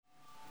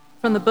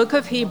From the book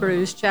of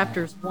Hebrews,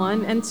 chapters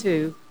 1 and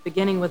 2,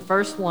 beginning with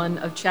verse 1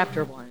 of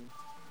chapter 1.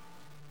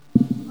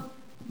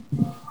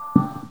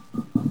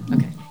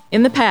 Okay.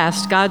 In the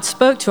past, God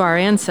spoke to our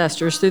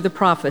ancestors through the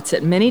prophets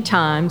at many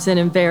times and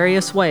in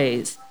various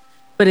ways.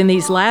 But in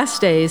these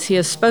last days, he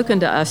has spoken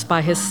to us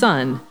by his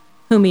Son,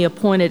 whom he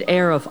appointed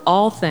heir of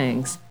all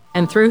things,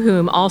 and through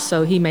whom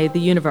also he made the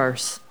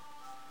universe.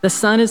 The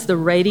Son is the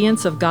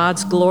radiance of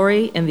God's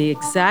glory and the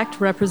exact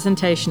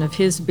representation of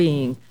his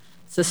being,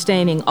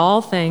 sustaining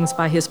all things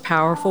by his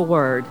powerful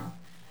word.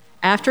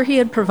 After he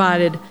had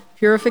provided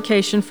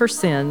purification for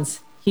sins,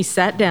 he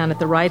sat down at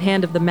the right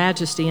hand of the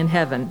Majesty in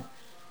heaven.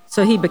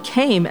 So he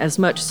became as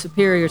much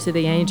superior to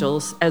the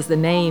angels as the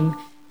name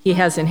he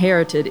has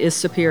inherited is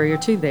superior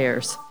to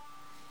theirs.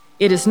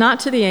 It is not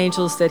to the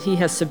angels that he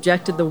has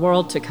subjected the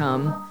world to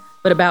come,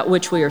 but about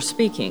which we are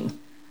speaking.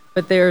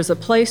 But there is a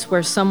place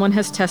where someone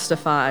has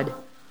testified,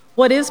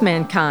 "What is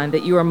mankind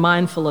that you are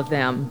mindful of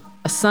them,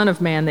 a son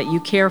of man that you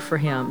care for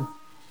him?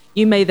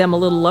 You made them a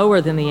little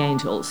lower than the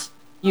angels.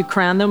 You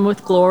crowned them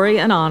with glory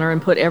and honor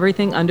and put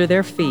everything under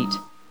their feet.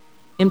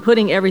 In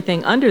putting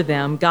everything under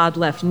them, God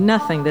left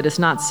nothing that is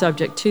not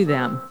subject to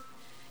them.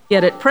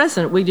 Yet at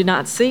present we do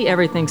not see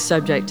everything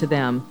subject to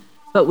them,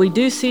 but we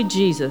do see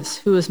Jesus,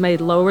 who was made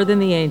lower than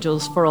the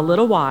angels for a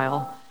little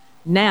while,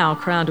 now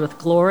crowned with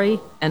glory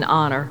and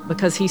honor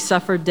because he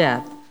suffered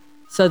death,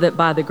 so that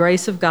by the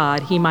grace of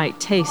God he might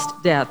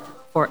taste death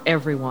for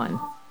everyone.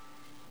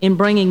 In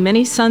bringing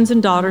many sons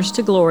and daughters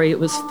to glory, it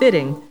was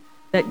fitting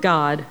that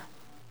God,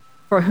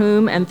 for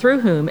whom and through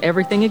whom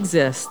everything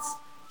exists,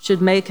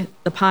 should make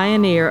the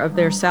pioneer of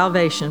their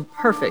salvation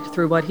perfect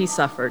through what he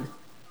suffered.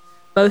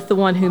 Both the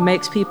one who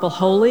makes people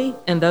holy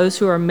and those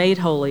who are made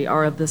holy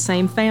are of the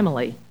same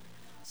family.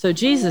 So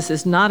Jesus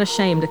is not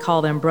ashamed to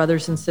call them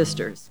brothers and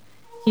sisters.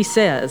 He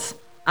says,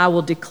 "I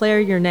will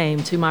declare your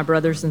name to my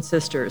brothers and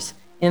sisters.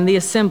 In the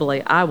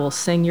assembly, I will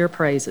sing your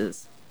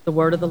praises." The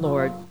word of the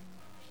Lord.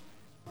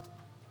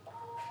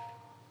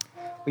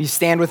 Will you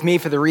stand with me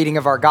for the reading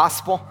of our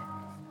gospel?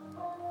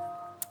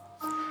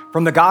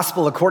 From the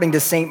gospel according to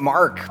St.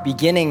 Mark,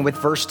 beginning with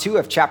verse 2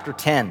 of chapter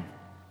 10.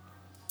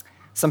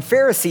 Some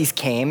Pharisees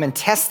came and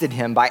tested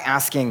him by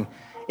asking,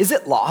 "Is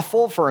it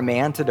lawful for a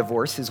man to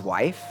divorce his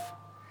wife?"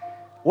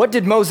 "What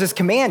did Moses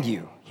command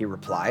you?" he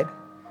replied.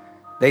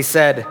 They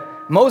said,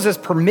 "Moses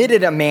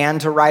permitted a man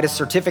to write a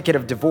certificate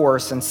of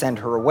divorce and send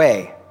her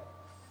away."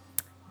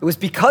 "It was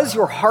because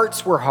your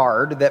hearts were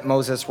hard that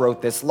Moses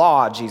wrote this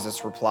law,"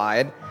 Jesus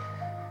replied.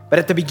 "But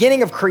at the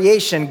beginning of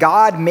creation,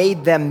 God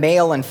made them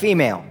male and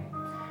female.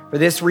 For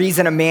this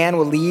reason, a man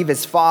will leave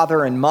his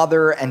father and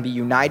mother and be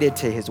united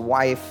to his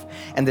wife,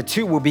 and the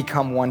two will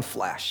become one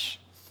flesh.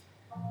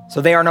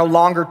 So they are no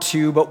longer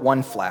two, but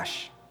one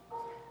flesh.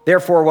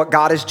 Therefore, what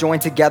God has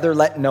joined together,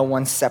 let no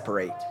one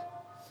separate."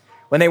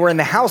 When they were in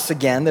the house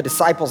again, the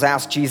disciples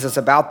asked Jesus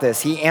about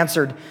this. He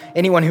answered,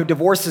 "Anyone who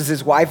divorces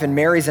his wife and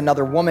marries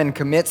another woman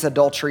commits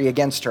adultery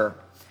against her.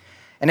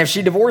 And if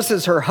she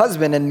divorces her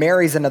husband and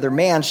marries another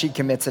man, she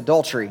commits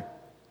adultery."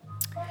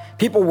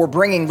 People were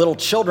bringing little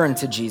children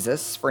to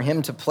Jesus for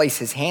him to place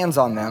his hands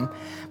on them,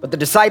 but the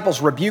disciples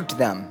rebuked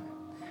them.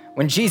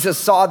 When Jesus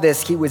saw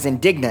this, he was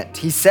indignant.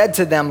 He said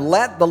to them,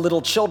 "Let the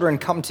little children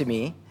come to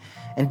me,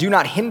 and do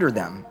not hinder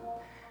them,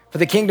 for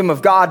the kingdom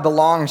of God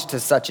belongs to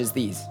such as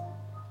these.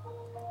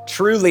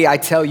 Truly, I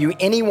tell you,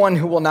 anyone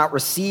who will not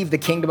receive the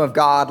kingdom of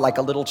God like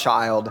a little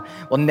child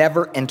will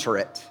never enter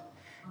it."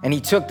 And he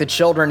took the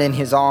children in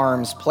his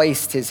arms,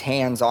 placed his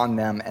hands on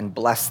them, and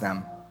blessed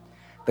them.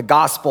 The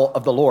gospel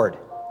of the Lord.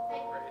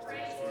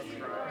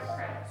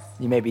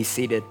 You may be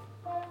seated.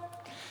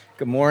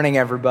 Good morning,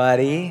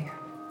 everybody.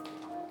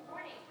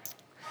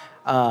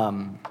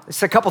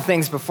 Just a couple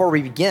things before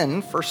we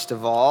begin. First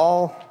of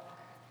all,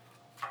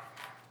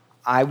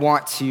 I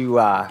want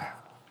to,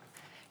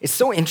 it's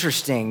so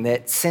interesting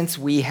that since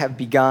we have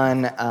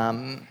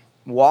begun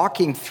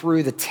walking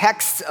through the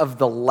text of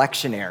the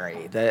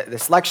lectionary,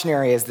 this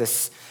lectionary is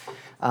this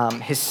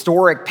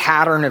historic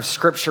pattern of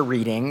scripture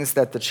readings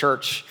that the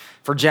church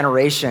for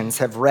generations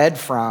have read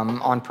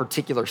from on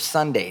particular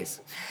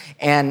Sundays.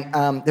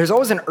 And there's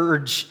always an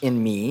urge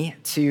in me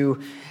to,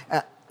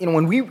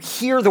 when we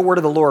hear the word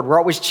of the Lord, we're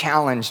always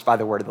challenged by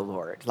the word of the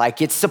Lord.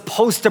 Like, it's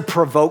supposed to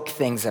provoke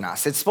things in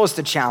us. It's supposed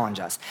to challenge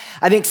us.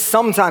 I think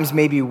sometimes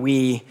maybe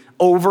we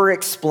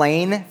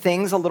over-explain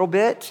things a little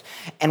bit,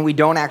 and we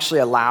don't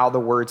actually allow the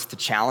words to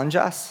challenge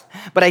us.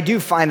 But I do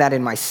find that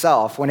in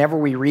myself. Whenever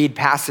we read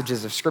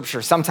passages of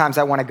scripture, sometimes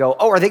I want to go,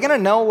 "Oh, are they going to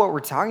know what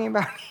we're talking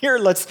about here?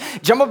 Let's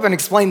jump up and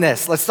explain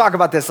this. Let's talk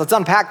about this. Let's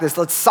unpack this.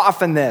 Let's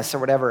soften this," or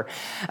whatever.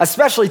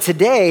 Especially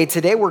today.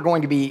 Today we're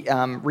going to be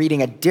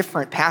reading a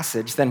different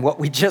passage than what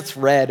we just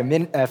read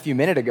a few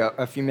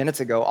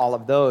minutes ago, all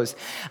of those.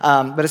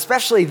 But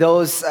especially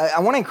those, I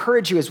want to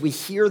encourage you as we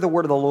hear the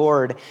word of the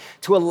Lord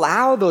to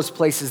allow those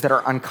places that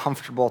are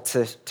uncomfortable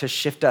to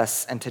shift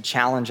us and to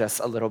challenge us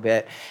a little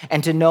bit,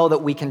 and to know that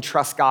we can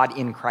trust God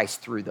in Christ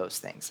through those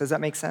things. Does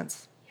that make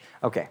sense?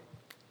 Okay.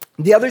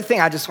 The other thing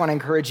I just want to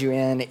encourage you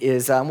in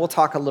is we'll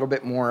talk a little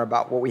bit more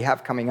about what we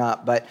have coming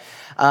up, but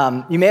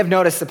you may have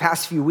noticed the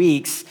past few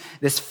weeks,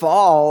 this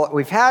fall,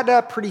 we've had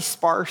a pretty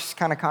sparse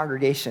kind of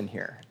congregation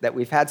here, that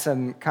we've had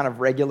some kind of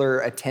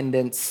regular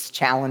attendance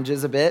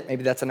challenges a bit.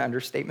 Maybe that's an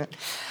understatement.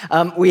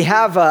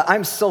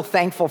 I'm so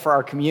thankful for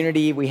our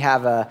community. We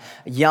have a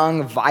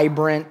young,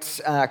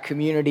 vibrant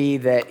community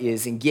that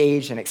is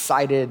engaged and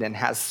excited and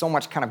has so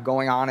much kind of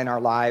going on in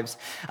our lives.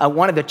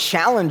 One of the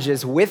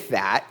challenges with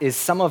that is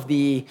some of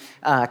the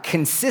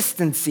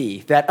consistency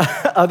that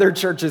other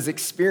churches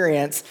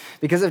experience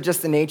because of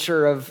just the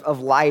nature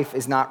of life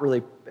is not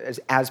really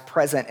as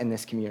present in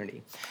this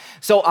community.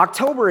 So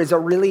October is a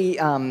really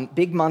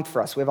big month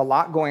for us. We have a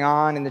lot going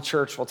on in the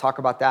church. We'll talk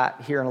about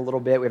that here in a little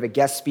bit. We have a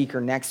guest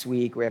speaker next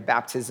week. We have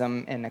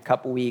baptism in a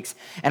couple weeks.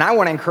 And I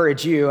want to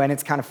encourage you, and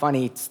it's kind of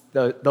funny,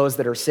 those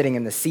that are sitting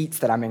in the seats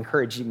that I'm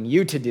encouraging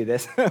you to do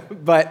this.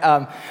 but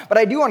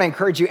I do want to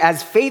encourage you,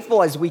 as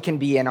faithful as we can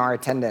be in our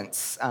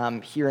attendance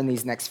here in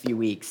these next few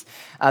weeks.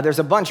 There's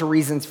a bunch of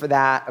reasons for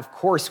that. Of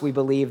course, we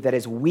believe that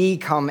as we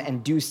come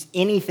and do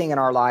anything in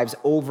our lives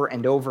over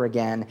and over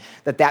again,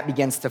 that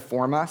begins to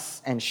form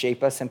us and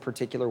shape us in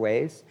particular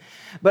ways.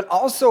 But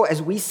also,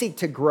 as we seek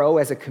to grow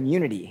as a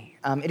community,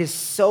 it is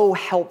so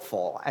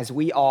helpful as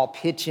we all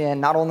pitch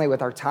in, not only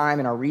with our time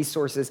and our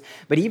resources,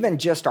 but even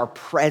just our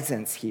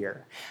presence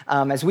here.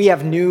 As we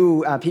have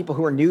new people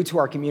who are new to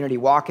our community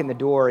walk in the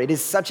door, it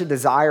is such a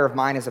desire of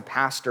mine as a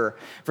pastor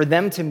for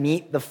them to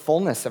meet the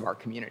fullness of our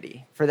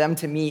community, for them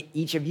to meet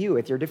each of you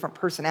with your different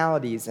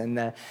personalities and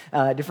the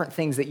different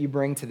things that you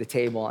bring to the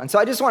table. And so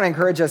I just want to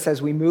encourage us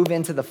as we move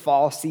into the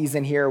fall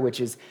season here, which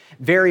is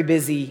very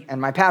busy.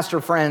 And my pastor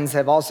friends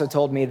have also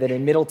told me that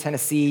in Middle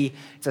Tennessee,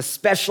 it's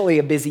especially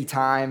a busy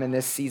time in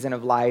this season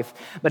of life.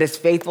 But as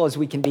faithful as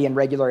we can be in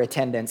regular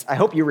attendance, I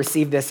hope you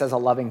receive this as a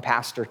loving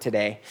pastor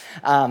today,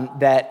 then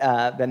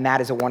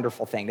that is a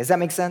wonderful thing. Does that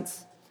make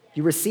sense?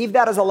 You receive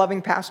that as a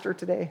loving pastor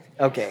today?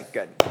 Okay,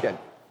 good.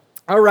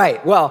 All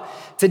right, well,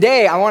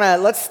 today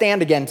let's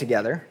stand again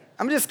together.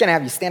 I'm just going to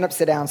have you stand up,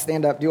 sit down,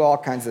 stand up, do all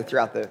kinds of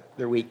throughout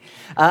the week.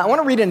 I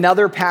want to read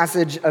another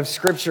passage of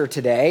Scripture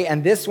today,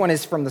 and this one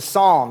is from the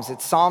Psalms.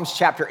 It's Psalms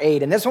chapter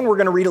 8, and this one we're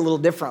going to read a little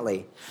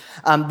differently.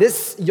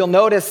 You'll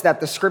notice that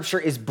the Scripture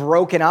is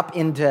broken up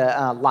into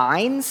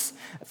lines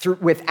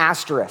with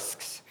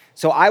asterisks.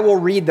 So I will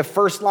read the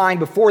first line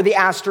before the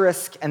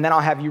asterisk, and then I'll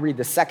have you read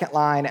the second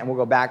line, and we'll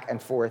go back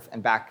and forth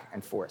and back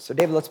and forth. So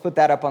David, let's put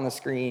that up on the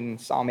screen,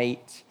 Psalm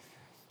 8.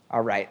 All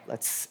right,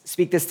 let's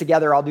speak this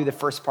together. I'll do the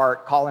first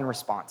part, call and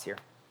response here.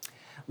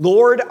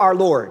 Lord, our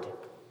Lord,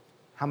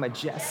 how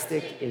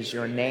majestic is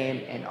your name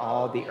in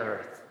all the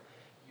earth.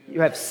 You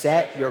have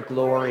set your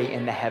glory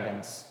in the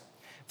heavens.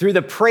 Through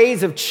the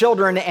praise of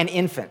children and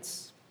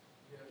infants,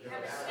 you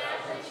have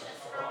established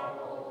a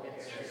stronghold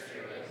against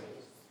your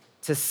enemies,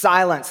 to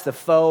silence the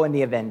foe and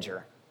the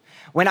avenger.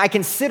 When I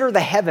consider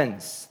the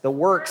heavens, the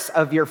works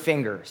of your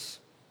fingers,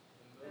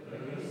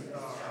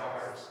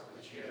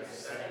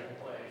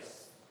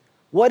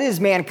 what is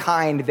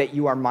mankind that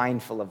you are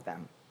mindful of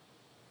them?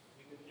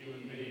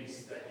 Human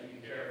beings that you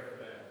care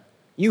for them.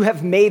 You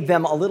have made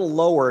them a little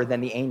lower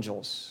than the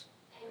angels.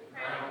 And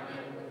crowned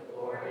them with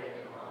glory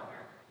and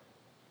honor.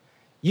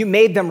 You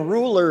made them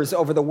rulers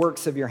over the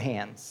works of your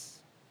hands.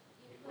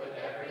 You put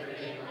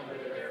everything under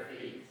their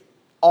feet.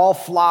 All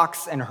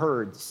flocks and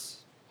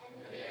herds.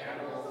 And the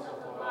animals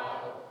of the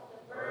wild,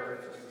 the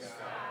birds of the sky.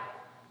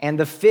 And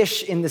the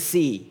fish in the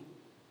sea.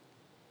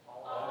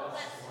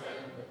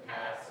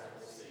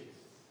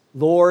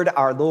 Lord,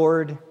 our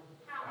Lord,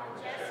 how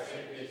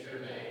majestic is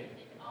your name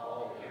in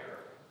all the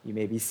earth. You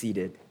may be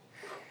seated.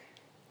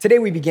 Today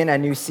we begin a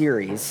new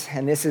series,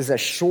 and this is a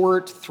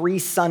short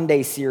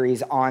 3-Sunday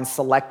series on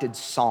selected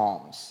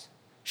Psalms.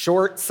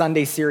 Short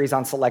Sunday series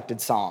on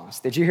selected Psalms.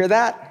 Did you hear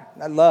that?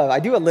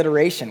 I do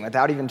alliteration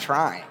without even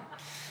trying.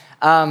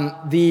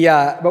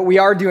 But we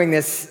are doing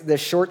this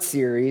short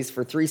series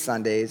for 3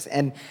 Sundays,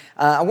 and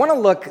I want to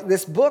look.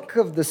 This book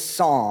of the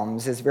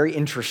Psalms is very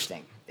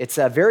interesting. It's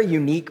a very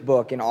unique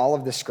book in all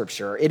of the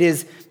Scripture. It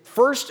is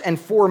first and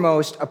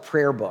foremost a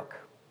prayer book.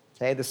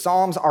 Okay, the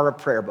Psalms are a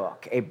prayer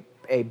book,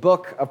 a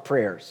book of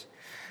prayers.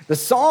 The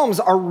Psalms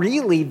are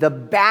really the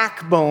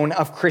backbone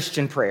of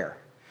Christian prayer.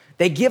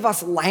 They give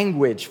us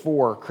language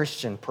for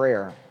Christian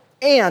prayer.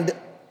 And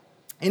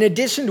in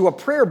addition to a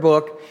prayer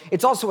book,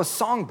 it's also a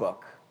songbook.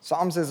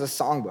 Psalms is a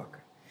songbook.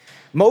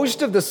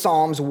 Most of the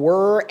Psalms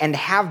were and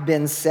have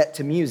been set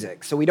to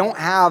music. So we don't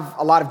have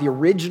a lot of the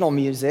original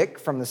music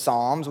from the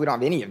Psalms. We don't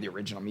have any of the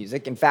original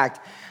music. In fact,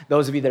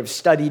 those of you that have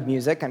studied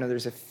music, I know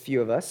there's a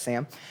few of us,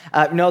 Sam,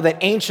 know that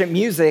ancient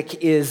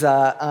music is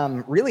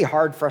really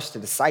hard for us to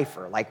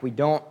decipher. Like, we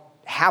don't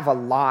have a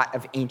lot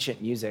of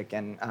ancient music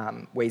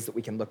and ways that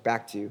we can look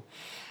back to.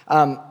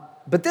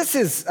 But this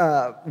is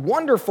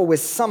wonderful with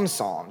some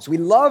Psalms. We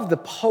love the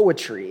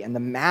poetry and the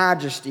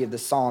majesty of the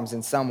Psalms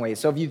in some ways.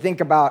 So if you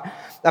think about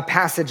a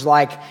passage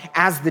like,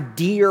 as the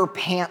deer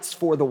pants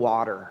for the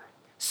water,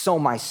 so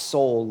my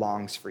soul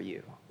longs for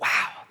you.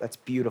 Wow, that's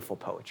beautiful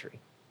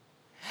poetry.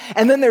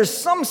 And then there's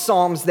some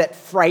Psalms that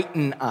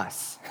frighten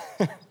us.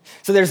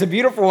 So there's the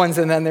beautiful ones,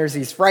 and then there's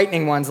these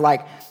frightening ones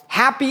like,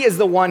 happy is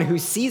the one who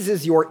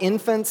seizes your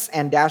infants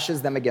and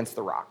dashes them against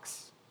the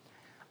rocks.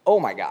 Oh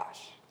my gosh,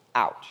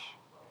 ouch.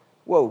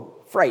 Whoa,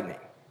 frightening.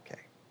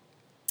 Okay.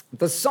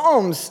 The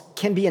Psalms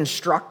can be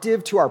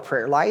instructive to our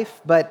prayer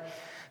life, but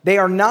they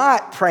are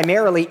not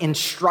primarily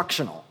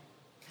instructional.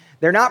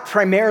 They're not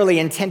primarily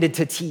intended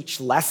to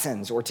teach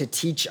lessons or to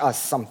teach us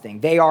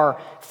something. They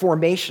are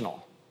formational.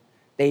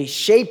 They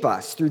shape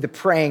us through the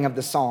praying of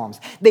the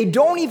Psalms. They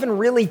don't even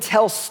really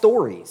tell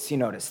stories, you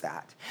notice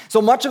that. So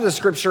much of the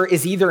scripture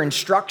is either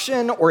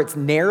instruction or it's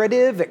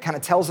narrative. It kind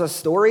of tells us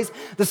stories.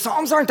 The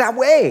Psalms aren't that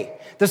way.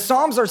 The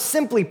Psalms are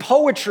simply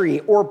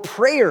poetry or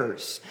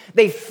prayers.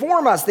 They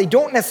form us. They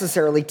don't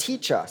necessarily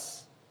teach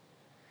us.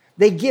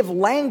 They give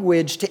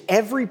language to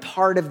every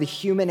part of the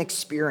human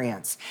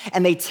experience.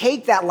 And they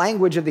take that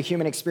language of the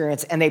human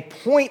experience and they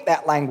point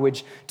that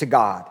language to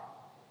God.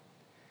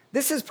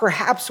 This is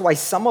perhaps why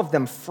some of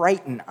them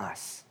frighten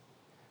us,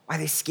 why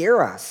they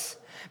scare us,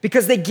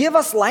 because they give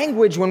us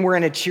language when we're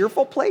in a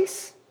cheerful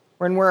place,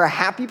 when we're a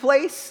happy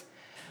place,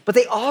 but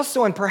they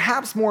also, and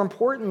perhaps more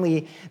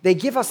importantly, they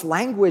give us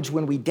language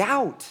when we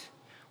doubt,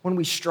 when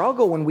we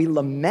struggle, when we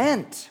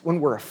lament,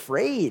 when we're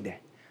afraid.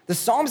 The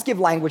Psalms give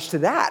language to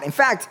that. In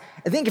fact,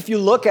 I think if you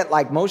look at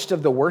like most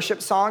of the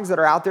worship songs that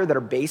are out there that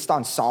are based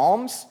on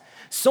Psalms,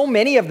 so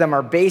many of them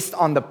are based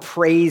on the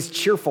praise,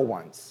 cheerful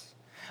ones.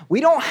 We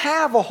don't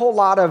have a whole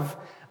lot of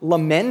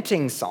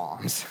lamenting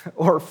psalms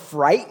or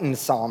frightened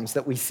psalms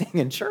that we sing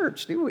in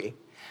church, do we?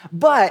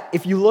 But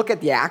if you look at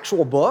the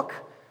actual book,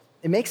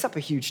 it makes up a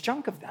huge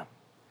chunk of them.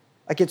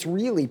 Like it's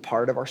really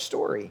part of our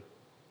story.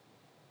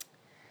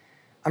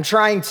 I'm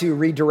trying to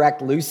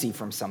redirect Lucy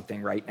from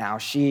something right now.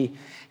 She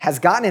has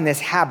gotten in this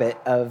habit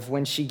of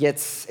when she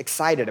gets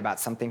excited about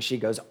something, she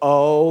goes,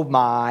 "Oh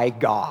my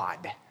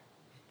God."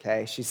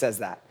 Okay, she says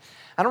that.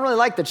 I don't really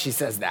like that she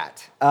says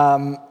that.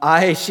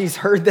 She's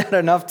heard that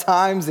enough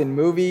times in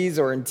movies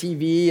or in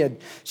TV, and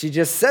she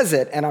just says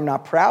it, and I'm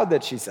not proud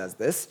that she says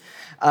this.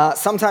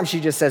 Sometimes she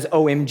just says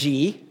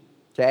OMG,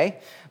 okay?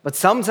 But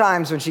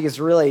sometimes when she gets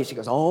she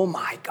goes, "Oh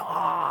my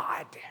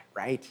God,"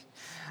 right?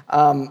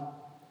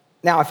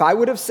 Now, if I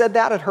would have said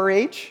that at her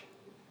age,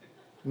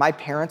 my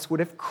parents would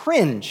have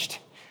cringed.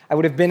 I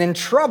would have been in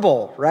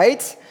trouble,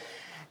 right?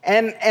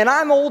 And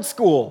I'm old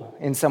school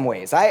in some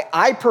ways.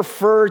 I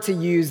prefer to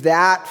use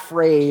that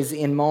phrase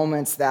in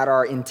moments that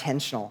are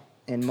intentional,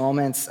 in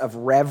moments of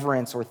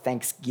reverence or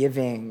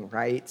thanksgiving,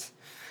 right?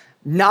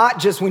 Not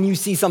just when you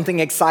see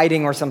something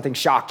exciting or something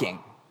shocking,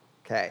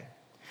 okay?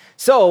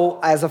 So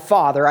as a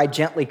father, I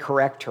gently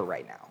correct her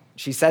right now.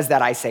 She says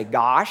that, I say,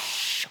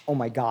 "Gosh, oh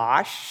my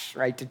gosh,"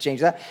 right, to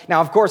change that.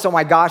 Now, of course, "oh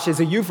my gosh" is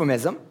a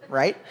euphemism,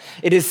 right?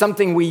 It is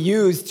something we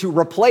use to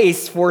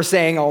replace for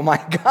saying, "oh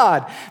my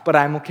God," but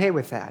I'm okay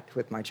with that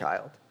with my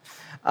child.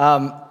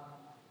 I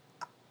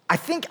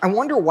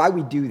wonder why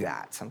we do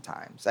that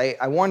sometimes.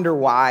 I wonder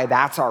why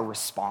that's our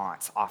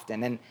response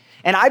often.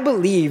 And I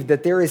believe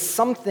that there is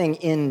something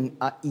in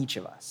each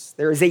of us.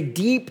 There is a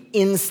deep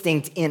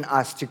instinct in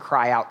us to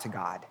cry out to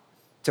God,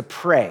 to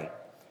pray.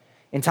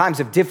 In times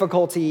of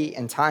difficulty,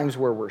 in times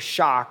where we're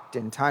shocked,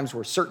 in times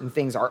where certain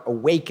things are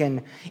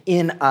awakened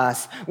in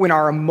us, when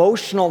our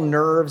emotional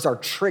nerves are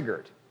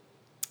triggered,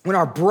 when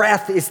our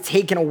breath is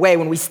taken away,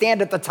 when we stand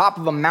at the top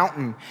of a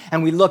mountain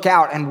and we look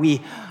out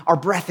and our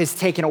breath is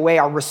taken away,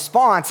 our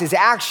response is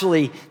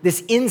actually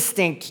this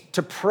instinct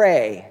to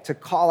pray, to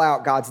call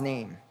out God's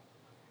name.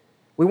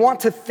 We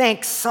want to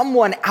thank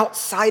someone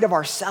outside of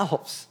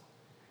ourselves.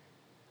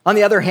 On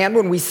the other hand,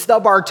 when we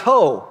stub our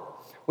toe,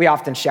 we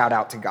often shout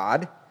out to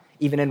God,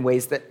 even in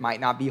ways that might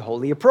not be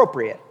wholly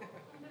appropriate.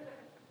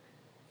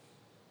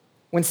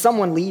 When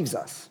someone leaves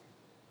us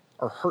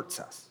or hurts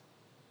us,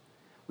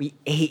 we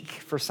ache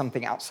for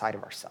something outside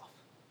of ourselves.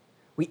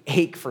 We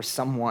ache for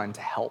someone to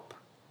help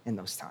in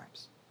those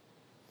times.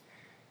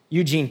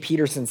 Eugene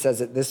Peterson says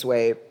it this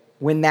way: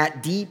 when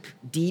that deep,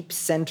 deep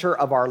center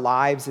of our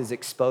lives is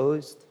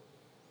exposed,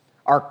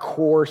 our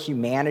core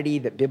humanity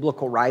that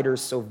biblical writers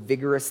so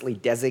vigorously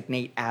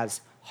designate as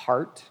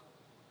heart,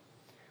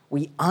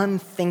 we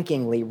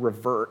unthinkingly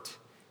revert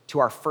to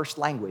our first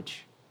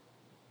language.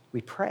 We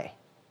pray.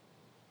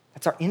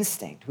 That's our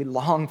instinct. We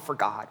long for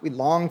God. We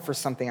long for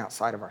something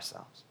outside of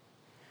ourselves.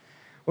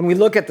 When we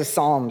look at the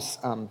Psalms,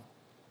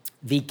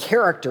 the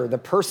character, the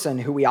person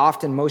who we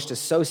often most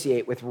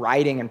associate with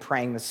writing and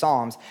praying the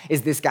Psalms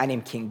is this guy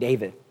named King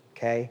David,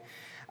 okay?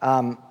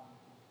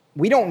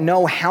 We don't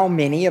know how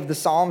many of the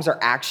Psalms are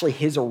actually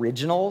his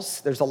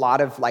originals. There's a lot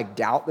of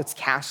doubt that's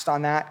cast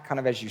on that, kind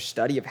of as you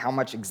study of how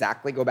much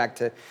exactly go back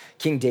to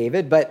King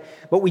David. But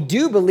we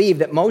do believe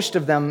that most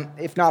of them,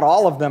 if not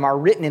all of them, are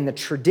written in the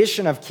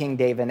tradition of King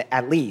David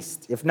at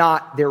least. If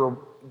not,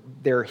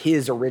 they're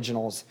his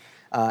originals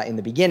in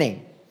the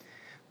beginning.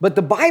 But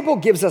the Bible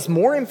gives us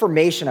more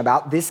information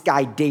about this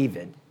guy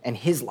David and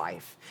his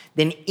life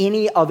than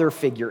any other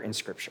figure in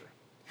Scripture.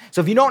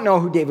 So if you don't know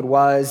who David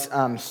was,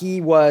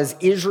 he was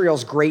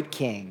Israel's great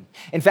king.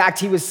 In fact,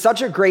 he was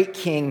such a great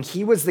king,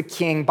 he was the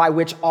king by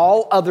which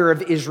all other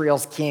of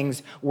Israel's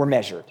kings were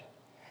measured.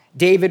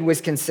 David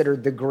was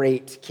considered the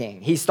great king.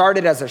 He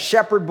started as a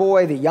shepherd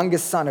boy, the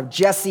youngest son of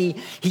Jesse.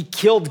 He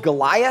killed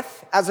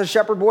Goliath as a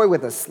shepherd boy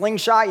with a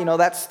slingshot. You know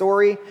that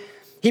story?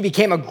 He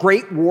became a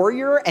great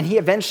warrior, and he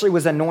eventually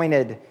was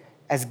anointed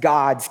as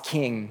God's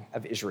king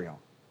of Israel.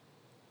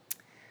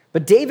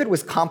 But David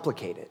was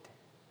complicated.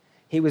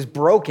 He was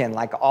broken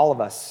like all of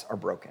us are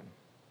broken.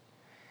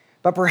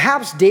 But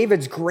perhaps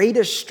David's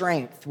greatest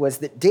strength was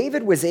that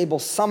David was able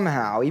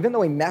somehow, even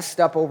though he messed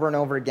up over and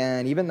over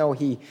again, even though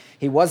he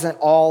wasn't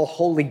all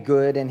wholly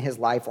good in his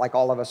life like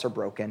all of us are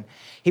broken,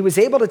 he was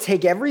able to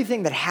take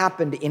everything that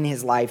happened in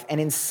his life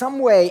and in some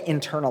way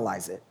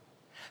internalize it,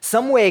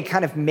 some way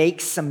kind of make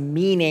some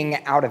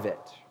meaning out of it,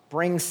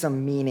 bring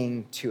some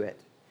meaning to it.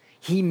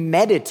 He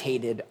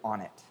meditated on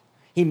it.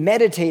 He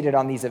meditated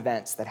on these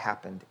events that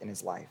happened in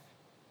his life.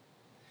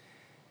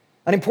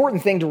 An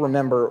important thing to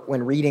remember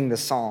when reading the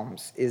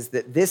Psalms is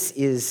that this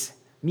is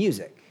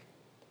music.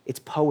 It's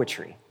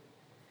poetry.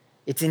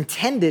 It's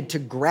intended to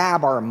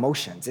grab our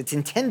emotions. It's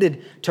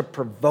intended to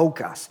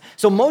provoke us.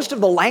 So most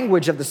of the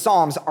language of the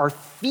Psalms are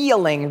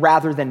feeling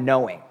rather than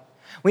knowing.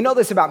 We know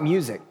this about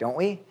music, don't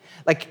we?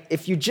 Like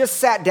if you just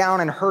sat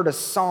down and heard a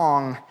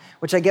song,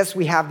 which I guess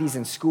we have these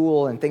in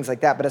school and things like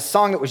that, but a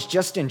song that was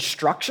just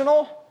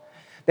instructional,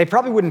 they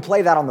probably wouldn't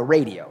play that on the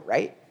radio,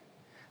 right?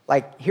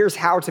 Like, here's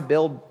how to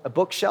build a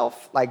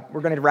bookshelf. Like,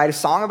 we're going to write a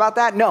song about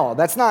that? No,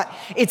 that's not.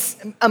 It's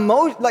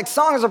like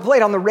songs are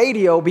played on the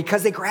radio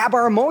because they grab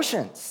our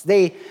emotions.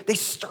 They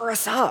stir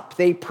us up.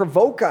 They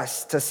provoke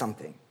us to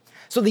something.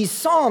 So these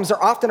Psalms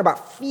are often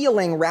about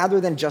feeling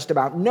rather than just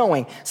about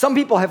knowing. Some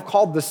people have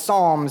called the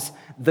Psalms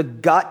the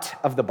gut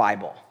of the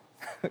Bible.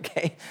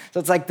 Okay?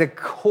 So it's like the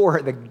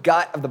core, the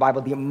gut of the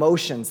Bible, the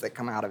emotions that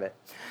come out of it.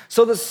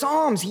 So the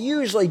Psalms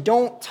usually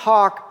don't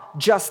talk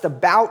just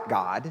about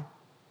God.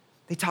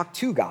 They talk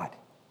to God,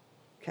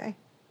 okay?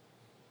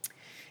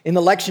 In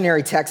the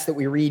lectionary text that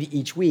we read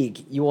each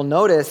week, you will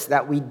notice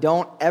that we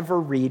don't ever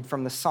read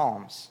from the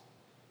Psalms.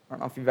 I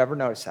don't know if you've ever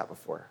noticed that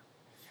before.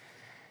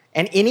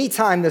 And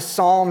anytime the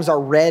Psalms are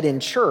read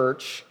in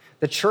church,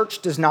 the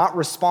church does not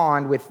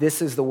respond with,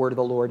 "This is the word of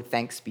the Lord,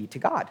 thanks be to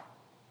God."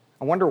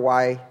 I wonder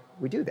why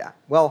we do that.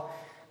 Well,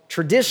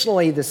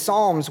 traditionally, the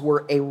Psalms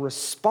were a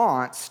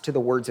response to the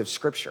words of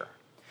Scripture.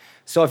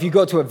 So if you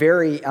go to a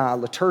very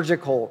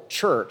liturgical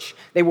church,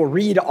 they will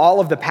read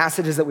all of the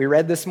passages that we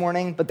read this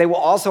morning, but they will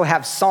also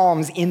have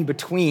psalms in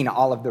between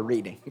all of the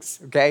readings,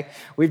 okay?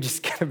 We've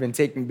just kind of been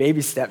taking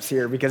baby steps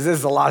here because this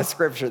is a lot of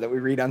scripture that we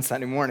read on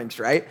Sunday mornings,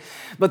 right?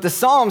 But the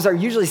psalms are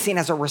usually seen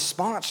as a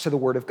response to the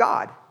word of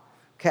God,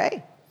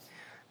 okay?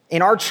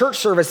 In our church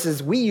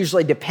services, we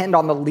usually depend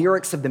on the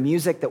lyrics of the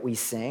music that we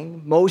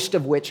sing, most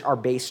of which are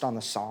based on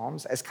the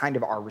psalms as kind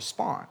of our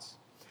response.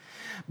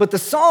 But the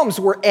Psalms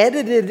were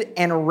edited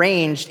and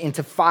arranged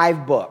into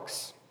 5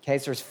 books. Okay,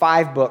 so there's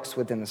 5 books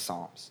within the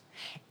Psalms.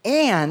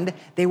 And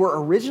they were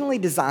originally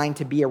designed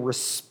to be a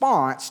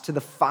response to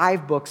the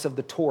 5 books of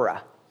the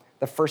Torah,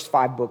 the first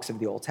 5 books of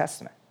the Old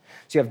Testament.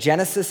 So you have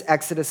Genesis,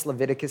 Exodus,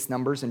 Leviticus,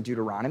 Numbers, and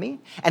Deuteronomy.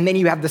 And then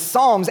you have the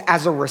Psalms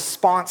as a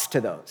response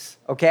to those,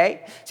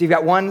 okay? So you've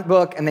got one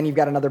book, and then you've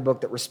got another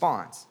book that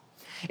responds.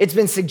 It's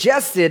been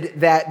suggested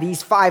that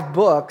these 5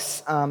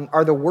 books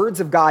are the words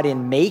of God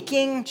in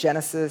making,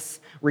 Genesis,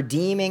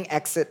 redeeming,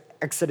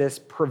 Exodus,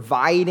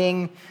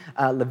 providing,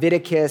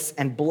 Leviticus,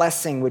 and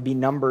blessing would be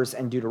Numbers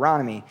and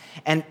Deuteronomy.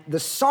 And the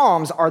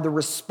Psalms are the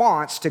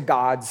response to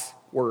God's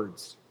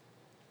words.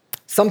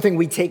 Something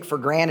we take for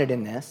granted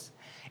in this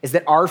is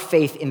that our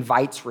faith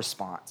invites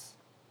response.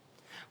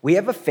 We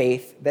have a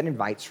faith that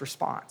invites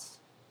response.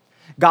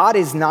 God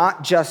is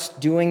not just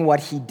doing what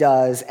he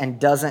does and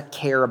doesn't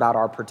care about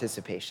our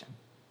participation.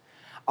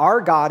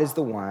 Our God is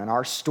the one,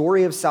 our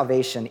story of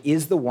salvation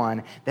is the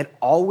one that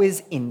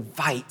always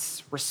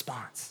invites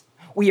response.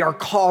 We are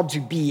called to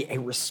be a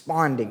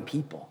responding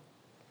people.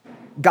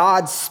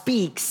 God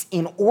speaks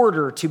in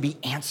order to be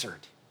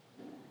answered.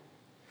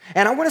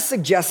 And I want to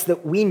suggest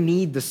that we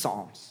need the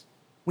Psalms.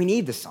 We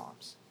need the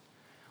Psalms.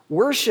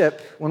 Worship,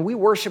 when we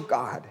worship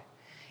God,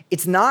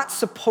 it's not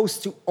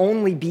supposed to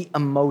only be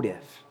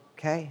emotive,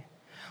 okay?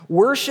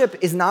 Worship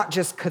is not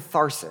just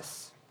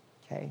catharsis,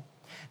 okay?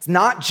 It's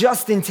not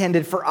just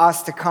intended for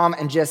us to come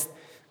and just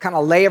kind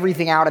of lay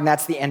everything out and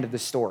that's the end of the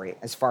story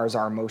as far as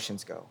our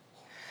emotions go.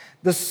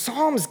 The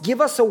Psalms give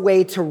us a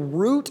way to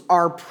root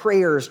our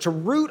prayers, to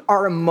root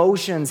our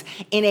emotions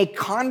in a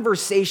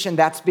conversation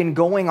that's been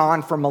going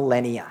on for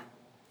millennia.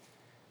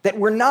 That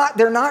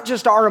they're not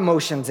just our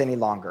emotions any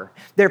longer.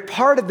 They're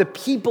part of the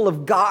people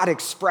of God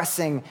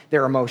expressing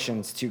their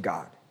emotions to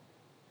God.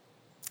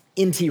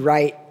 N.T.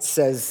 Wright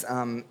says,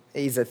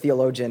 he's a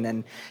theologian,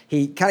 and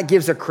he kind of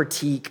gives a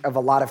critique of a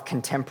lot of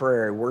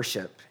contemporary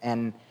worship.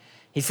 And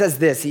he says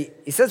this, he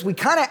says, we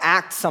kind of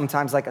act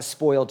sometimes like a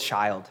spoiled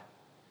child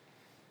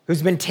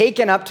who's been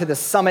taken up to the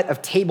summit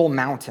of Table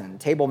Mountain.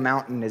 Table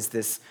Mountain is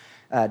this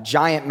a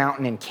giant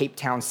mountain in Cape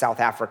Town, South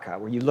Africa,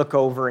 where you look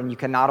over and you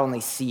can not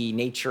only see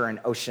nature and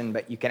ocean,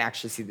 but you can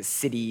actually see the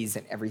cities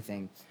and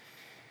everything.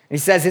 And he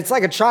says, it's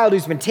like a child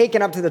who's been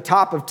taken up to the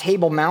top of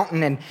Table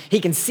Mountain, and he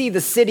can see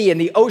the city and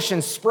the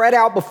ocean spread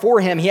out before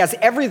him. He has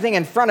everything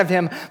in front of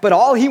him, but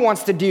all he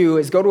wants to do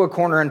is go to a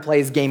corner and play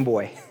his Game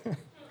Boy.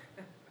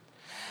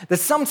 That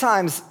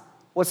sometimes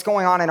what's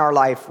going on in our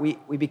life, we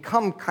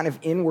become kind of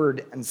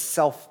inward and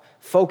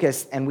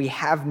self-focused, and we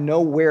have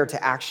nowhere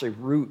to actually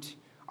root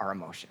our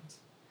emotions.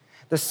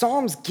 The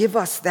Psalms give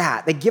us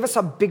that. They give us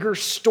a bigger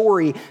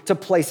story to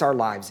place our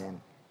lives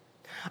in.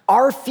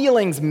 Our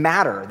feelings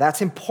matter.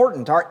 That's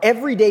important. Our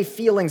everyday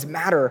feelings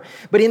matter.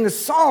 But in the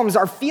Psalms,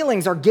 our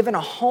feelings are given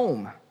a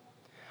home.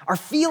 Our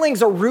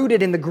feelings are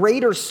rooted in the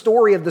greater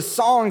story of the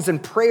songs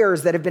and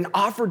prayers that have been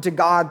offered to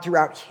God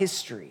throughout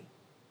history.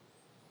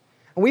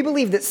 And we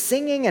believe that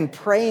singing and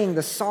praying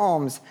the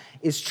Psalms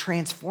is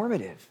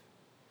transformative,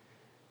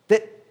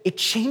 that it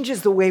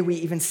changes the way we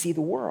even see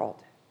the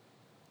world.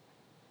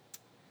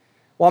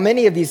 While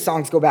many of these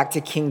songs go back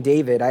to King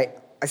David, I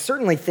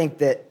definitely think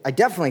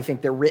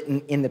they're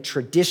written in the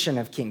tradition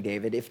of King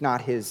David, if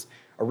not his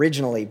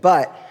originally.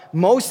 But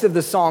most of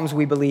the Psalms,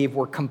 we believe,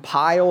 were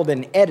compiled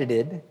and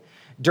edited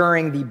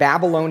during the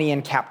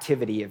Babylonian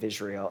captivity of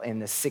Israel in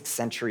the 6th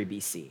century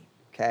BC,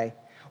 okay?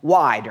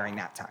 Why during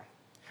that time?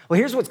 Well,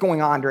 here's what's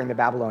going on during the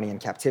Babylonian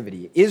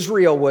captivity.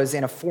 Israel was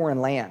in a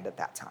foreign land at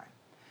that time.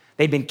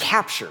 They'd been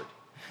captured.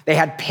 They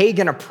had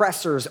pagan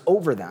oppressors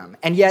over them,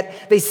 and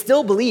yet they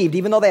still believed,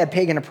 even though they had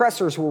pagan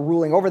oppressors who were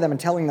ruling over them and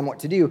telling them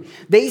what to do,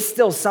 they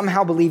still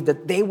somehow believed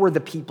that they were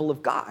the people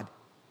of God.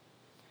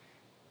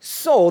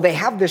 So they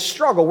have this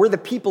struggle. We're the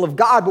people of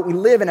God, but we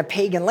live in a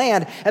pagan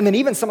land. And then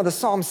even some of the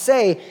Psalms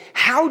say,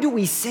 how do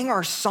we sing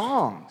our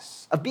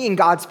songs of being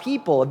God's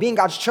people, of being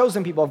God's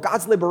chosen people, of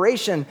God's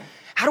liberation?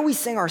 How do we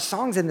sing our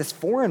songs in this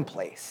foreign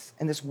place,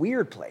 in this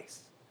weird place?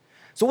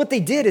 So what they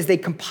did is they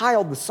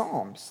compiled the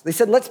Psalms. They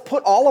said, let's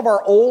put all of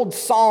our old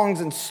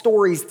songs and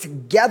stories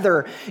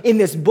together in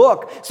this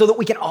book so that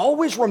we can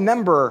always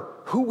remember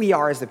who we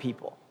are as a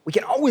people. We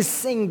can always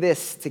sing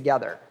this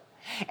together.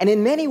 And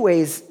in many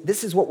ways,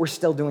 this is what we're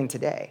still doing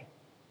today.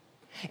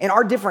 In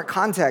our different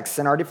contexts,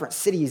 in our different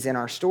cities, in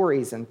our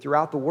stories, and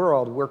throughout the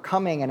world, we're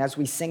coming, and as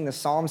we sing the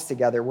Psalms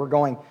together, we're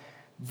going,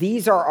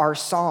 these are our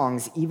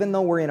songs, even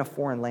though we're in a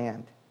foreign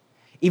land.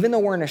 Even though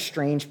we're in a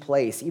strange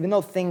place, even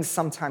though things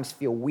sometimes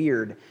feel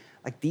weird,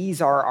 like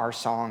these are our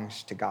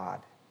songs to God.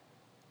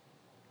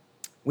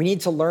 We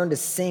need to learn to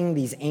sing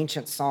these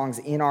ancient songs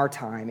in our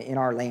time, in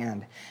our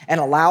land, and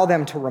allow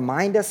them to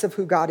remind us of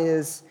who God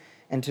is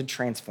and to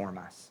transform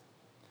us.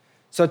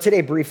 So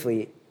today,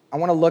 briefly, I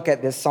want to look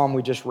at this psalm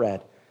we just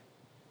read,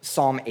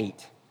 Psalm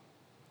 8.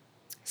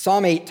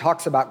 Psalm 8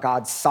 talks about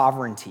God's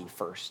sovereignty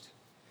first.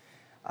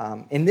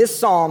 In this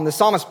psalm, the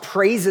psalmist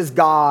praises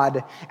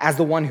God as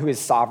the one who is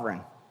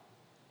sovereign.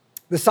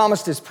 The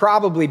psalmist is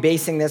probably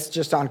basing this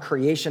just on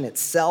creation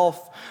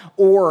itself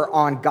or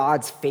on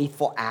God's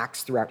faithful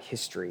acts throughout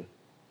history.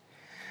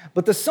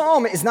 But the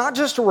psalm is not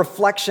just a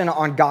reflection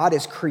on God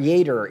as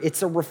creator,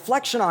 it's a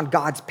reflection on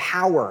God's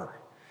power,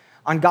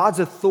 on God's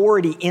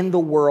authority in the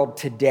world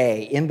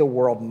today, in the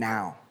world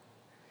now.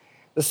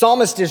 The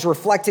psalmist is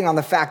reflecting on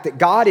the fact that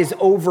God is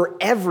over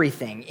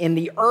everything in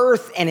the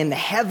earth and in the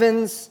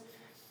heavens.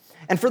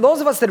 And for those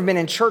of us that have been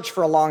in church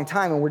for a long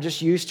time and we're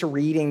just used to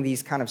reading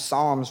these kind of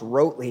psalms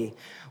rotely,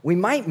 we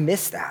might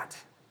miss that.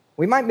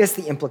 We might miss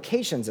the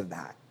implications of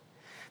that.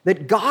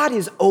 That God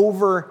is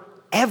over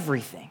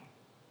everything.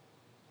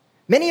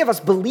 Many of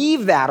us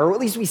believe that, or at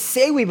least we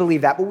say we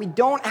believe that, but we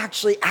don't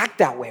actually act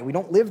that way. We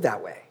don't live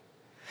that way.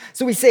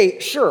 So we say,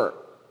 sure,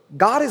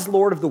 God is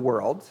Lord of the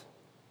world,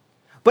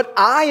 but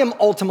I am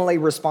ultimately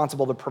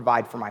responsible to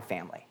provide for my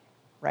family,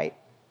 right?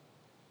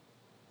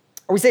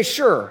 Or we say,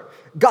 sure,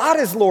 God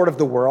is Lord of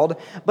the world,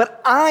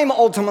 but I'm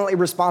ultimately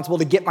responsible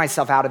to get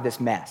myself out of this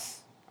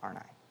mess, aren't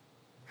I?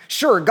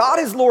 Sure, God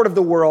is Lord of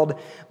the world,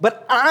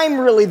 but I'm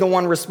really the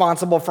one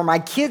responsible for my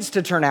kids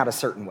to turn out a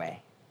certain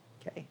way,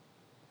 okay?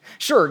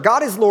 Sure,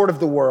 God is Lord of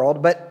the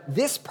world, but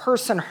this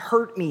person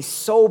hurt me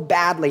so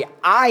badly,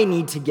 I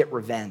need to get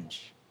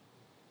revenge.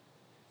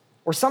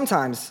 Or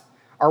sometimes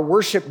our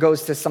worship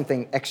goes to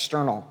something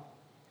external.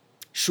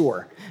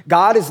 Sure,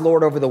 God is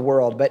Lord over the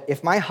world, but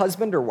if my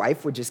husband or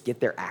wife would just get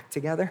their act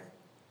together,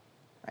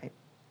 right?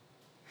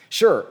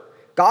 Sure,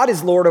 God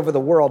is Lord over the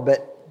world,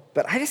 but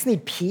I just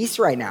need peace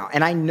right now.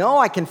 And I know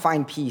I can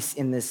find peace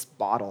in this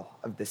bottle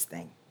of this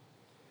thing.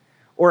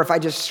 Or if I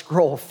just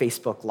scroll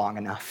Facebook long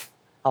enough,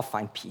 I'll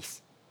find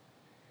peace.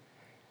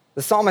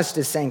 The psalmist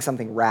is saying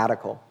something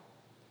radical.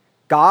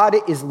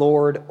 God is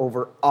Lord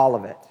over all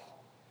of it.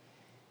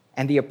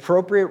 And the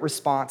appropriate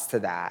response to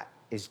that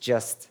is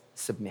just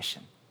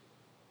submission.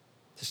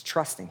 Just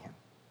trusting him.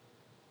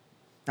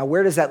 Now,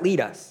 where does that lead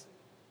us?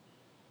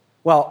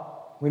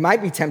 Well, we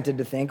might be tempted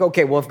to think,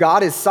 okay, well, if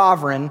God is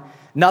sovereign,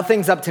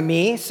 nothing's up to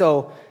me,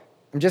 so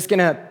I'm just going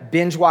to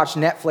binge watch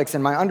Netflix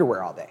in my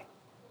underwear all day,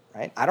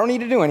 right? I don't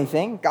need to do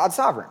anything. God's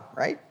sovereign,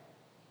 right?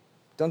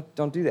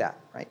 Don't do that,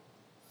 right?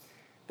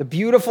 The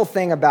beautiful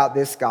thing about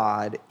this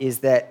God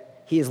is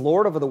that he is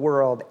Lord over the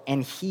world,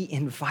 and he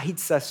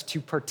invites us to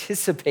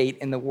participate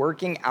in the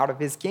working out of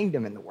his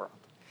kingdom in the world.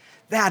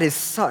 That is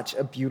such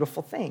a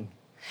beautiful thing.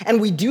 And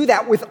we do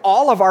that with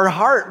all of our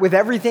heart, with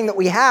everything that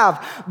we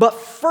have. But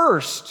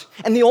first,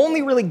 and the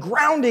only really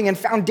grounding and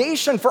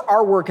foundation for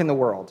our work in the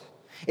world,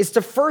 is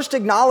to first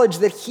acknowledge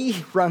that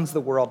he runs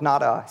the world,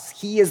 not us.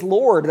 He is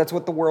Lord. That's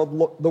what the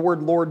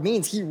word Lord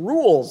means. He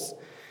rules.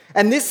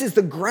 And this is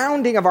the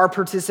grounding of our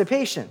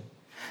participation.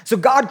 So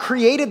God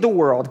created the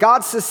world,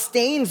 God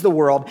sustains the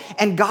world,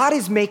 and God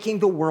is making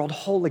the world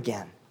whole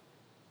again.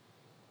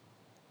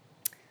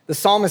 The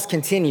psalmist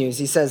continues.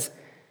 He says,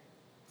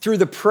 through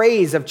the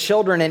praise of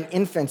children and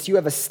infants, you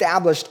have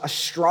established a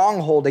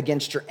stronghold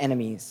against your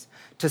enemies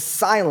to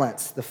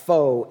silence the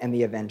foe and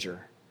the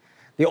avenger.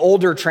 The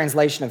older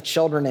translation of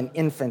children and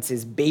infants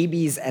is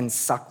babies and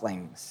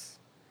sucklings.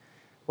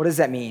 What does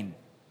that mean?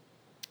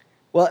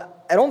 Well,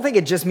 I don't think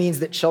it just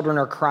means that children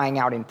are crying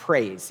out in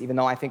praise, even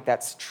though I think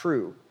that's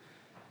true.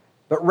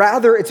 But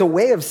rather, it's a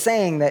way of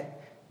saying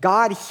that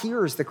God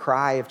hears the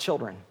cry of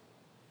children.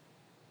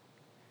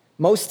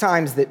 Most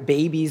times that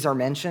babies are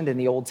mentioned in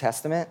the Old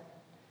Testament,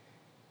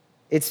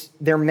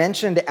 they're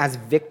mentioned as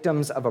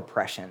victims of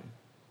oppression.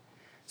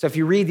 So if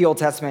you read the Old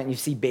Testament and you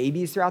see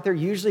babies throughout there,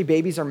 usually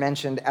babies are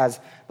mentioned as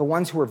the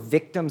ones who are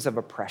victims of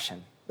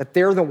oppression, that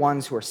they're the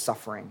ones who are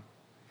suffering.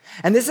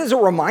 And this is a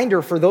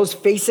reminder for those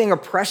facing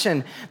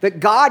oppression that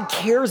God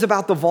cares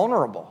about the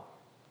vulnerable.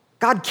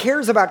 God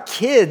cares about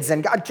kids,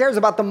 and God cares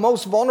about the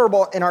most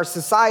vulnerable in our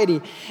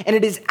society. And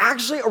it is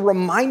actually a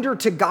reminder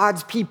to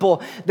God's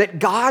people that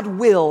God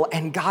will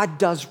and God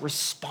does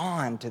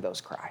respond to those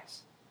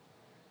cries.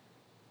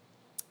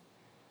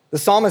 The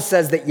psalmist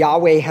says that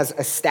Yahweh has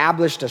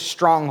established a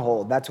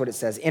stronghold. That's what it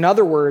says. In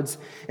other words,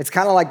 it's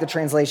kind of like the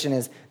translation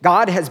is,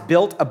 God has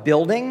built a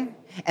building,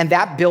 and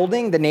that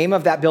building, the name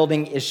of that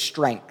building is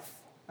strength.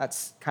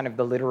 That's kind of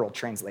the literal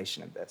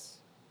translation of this.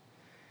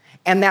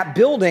 And that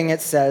building,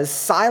 it says,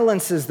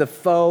 silences the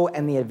foe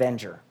and the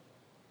avenger.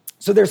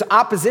 So there's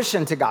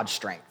opposition to God's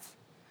strength,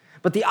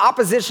 but the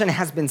opposition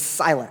has been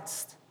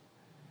silenced.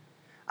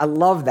 I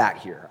love that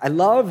here. I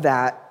love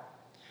that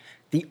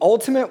the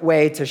ultimate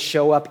way to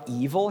show up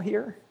evil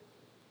here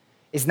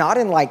is not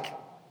in like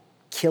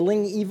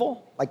killing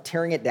evil, like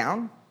tearing it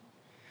down.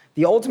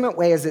 The ultimate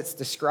way as it's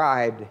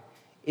described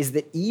is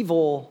that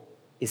evil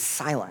is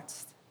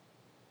silenced.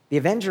 The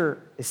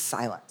avenger is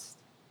silenced.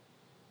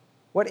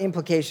 What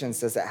implications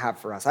does that have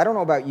for us? I don't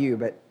know about you,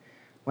 but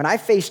when I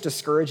face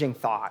discouraging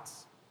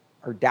thoughts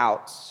or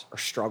doubts or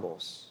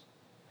struggles,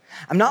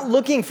 I'm not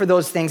looking for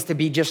those things to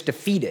be just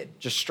defeated,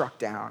 just struck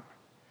down.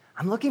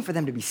 I'm looking for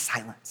them to be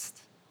silenced.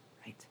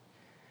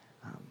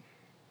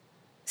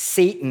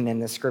 Satan in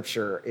the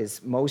scripture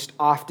is most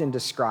often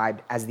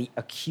described as the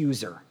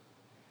accuser,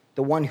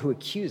 the one who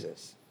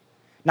accuses.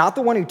 Not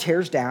the one who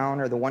tears down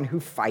or the one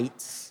who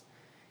fights.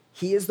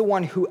 He is the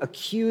one who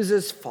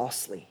accuses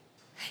falsely.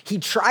 He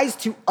tries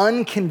to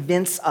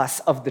unconvince us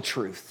of the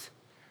truth,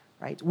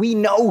 right? We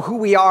know who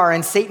we are,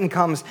 and Satan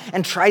comes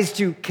and tries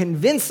to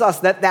convince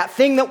us that that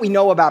thing that we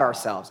know about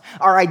ourselves,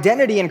 our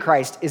identity in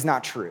Christ, is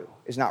not true,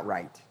 is not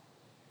right.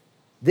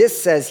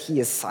 This says he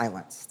is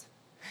silenced.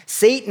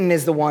 Satan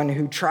is the one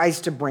who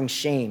tries to bring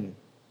shame,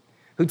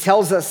 who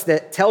tells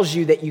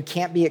you that you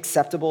can't be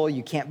acceptable,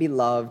 you can't be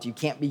loved, you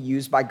can't be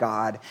used by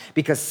God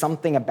because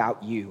something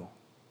about you,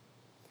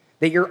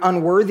 that you're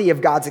unworthy of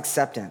God's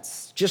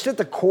acceptance, just at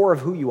the core of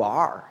who you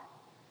are,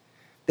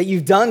 that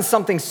you've done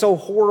something so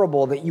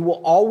horrible that you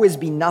will always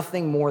be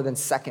nothing more than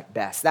second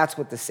best. That's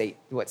what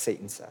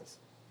Satan says.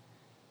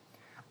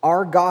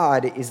 Our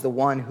God is the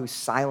one who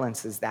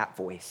silences that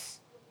voice.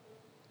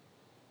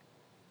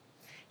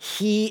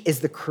 He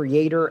is the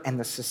creator and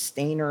the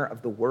sustainer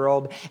of the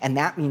world, and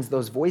that means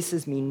those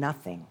voices mean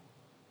nothing.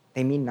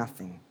 They mean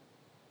nothing.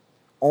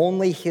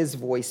 Only his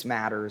voice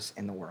matters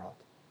in the world.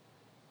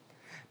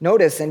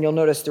 Notice, and you'll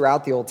notice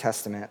throughout the Old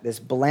Testament, this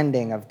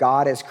blending of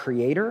God as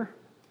creator,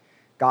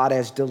 God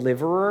as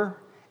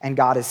deliverer, and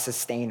God as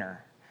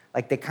sustainer.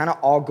 Like they kind of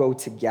all go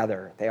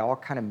together. They all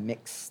kind of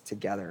mix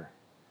together.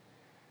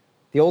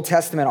 The Old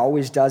Testament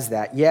always does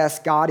that. Yes,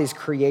 God is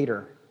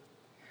creator.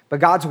 But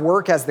God's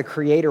work as the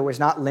creator was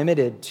not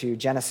limited to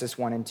Genesis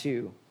 1 and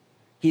 2.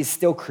 He is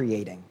still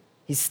creating.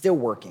 He's still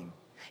working.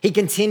 He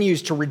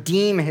continues to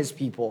redeem his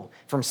people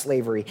from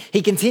slavery.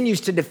 He continues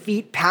to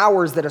defeat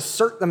powers that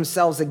assert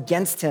themselves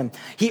against him.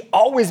 He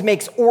always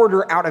makes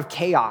order out of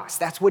chaos.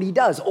 That's what he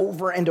does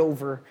over and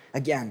over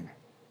again.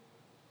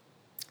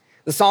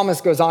 The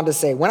psalmist goes on to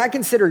say, when I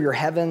consider your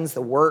heavens,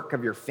 the work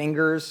of your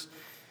fingers,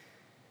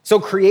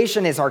 so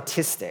creation is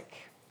artistic.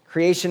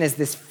 Creation is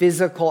this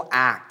physical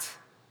act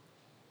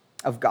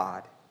of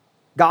God.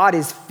 God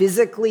is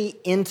physically,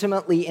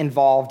 intimately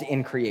involved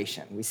in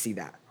creation. We see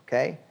that,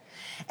 okay?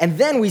 And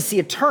then we see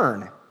a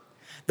turn.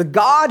 The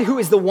God who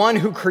is the one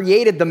who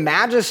created the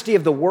majesty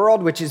of the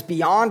world, which is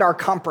beyond our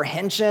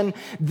comprehension,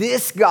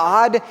 this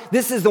God,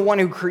 this is the one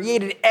who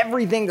created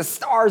everything, the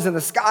stars and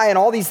the sky and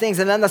all these things.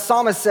 And then the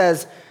psalmist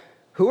says,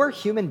 who are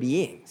human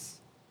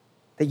beings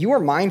that you are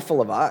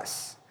mindful of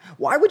us.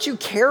 Why would you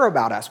care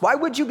about us? Why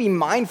would you be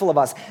mindful of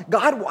us?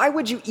 God, why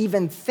would you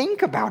even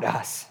think about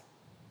us?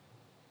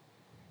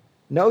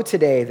 Know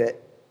today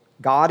that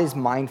God is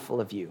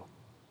mindful of you.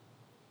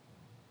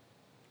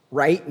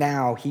 Right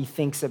now, he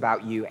thinks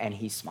about you and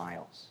he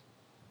smiles.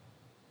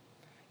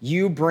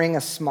 You bring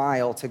a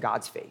smile to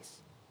God's face.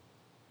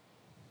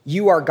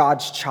 You are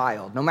God's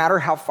child. No matter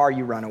how far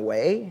you run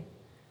away,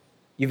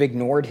 you've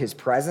ignored his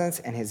presence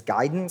and his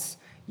guidance,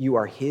 you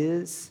are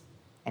his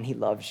and he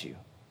loves you.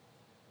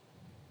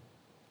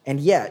 And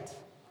yet,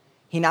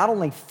 he not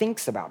only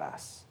thinks about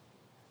us,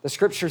 the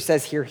scripture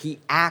says here, he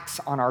acts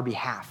on our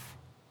behalf.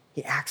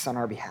 He acts on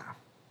our behalf.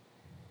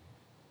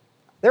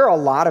 There are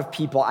a lot of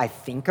people I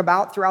think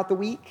about throughout the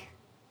week,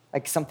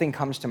 like something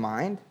comes to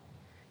mind.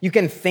 You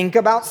can think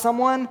about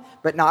someone,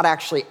 but not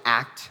actually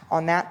act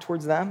on that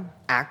towards them,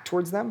 act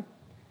towards them.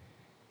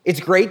 It's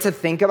great to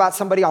think about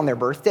somebody on their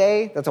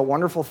birthday. That's a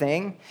wonderful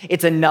thing.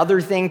 It's another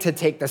thing to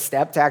take the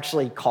step to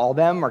actually call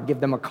them or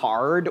give them a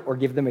card or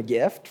give them a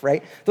gift,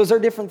 right? Those are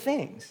different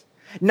things.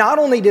 Not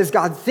only does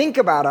God think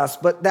about us,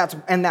 but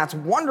that's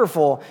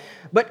wonderful,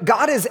 but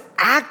God has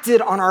acted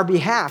on our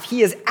behalf.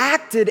 He has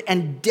acted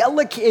and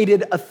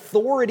delegated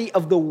authority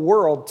of the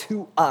world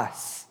to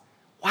us.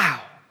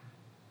 Wow.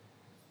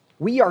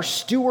 We are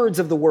stewards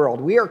of the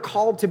world. We are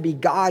called to be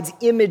God's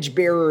image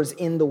bearers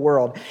in the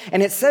world.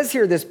 And it says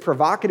here this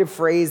provocative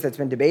phrase that's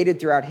been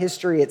debated throughout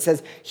history. It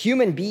says,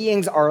 human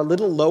beings are a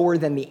little lower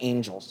than the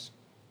angels.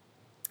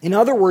 In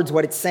other words,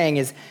 what it's saying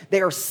is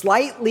they are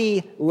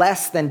slightly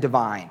less than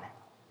divine.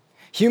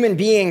 Human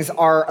beings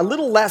are a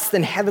little less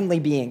than heavenly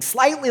beings,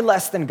 slightly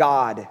less than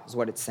God is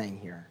what it's saying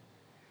here.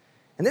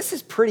 And this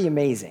is pretty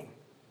amazing.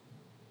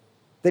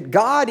 That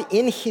God,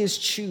 in his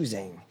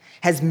choosing,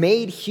 has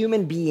made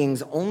human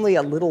beings only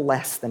a little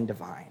less than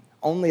divine,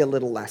 only a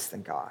little less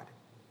than God.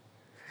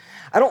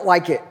 I don't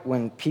like it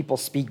when people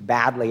speak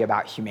badly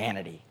about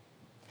humanity.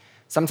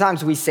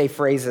 Sometimes we say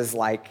phrases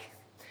like,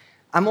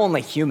 I'm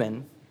only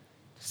human.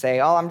 Say,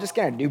 oh, I'm just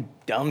gonna do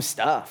dumb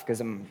stuff because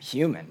I'm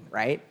human,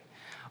 right?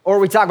 Or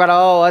we talk about,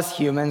 oh, us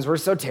humans, we're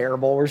so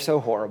terrible, we're so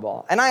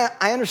horrible. And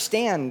I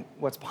understand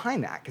what's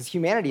behind that because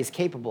humanity is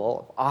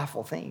capable of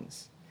awful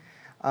things.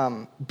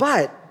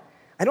 But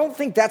I don't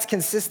think that's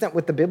consistent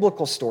with the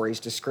biblical story's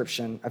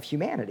description of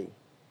humanity.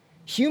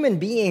 Human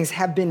beings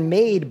have been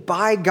made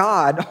by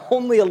God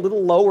only a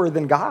little lower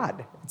than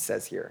God, it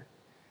says here.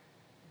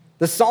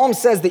 The Psalm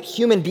says that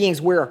human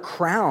beings wear a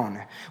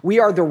crown. We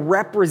are the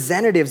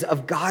representatives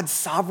of God's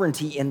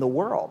sovereignty in the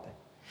world.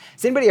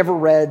 Has anybody ever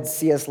read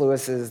C.S.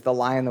 Lewis's The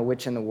Lion, the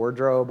Witch, and the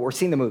Wardrobe, or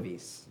seen the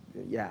movies?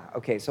 Yeah,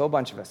 okay, so a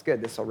bunch of us.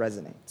 Good, this will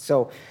resonate.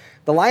 So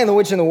The Lion, the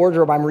Witch, and the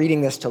Wardrobe, I'm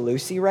reading this to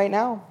Lucy right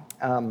now.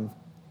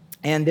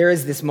 And there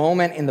is this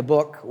moment in the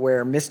book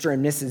where Mr.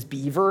 and Mrs.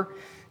 Beaver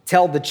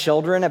tell the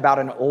children about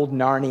an old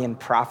Narnian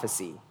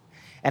prophecy.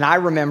 And I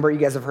remember, you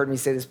guys have heard me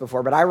say this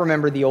before, but I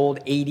remember the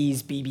old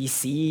 80s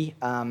BBC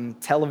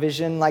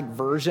television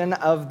version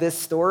of this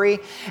story.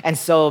 And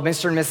so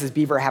Mr. and Mrs.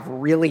 Beaver have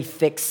really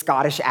thick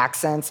Scottish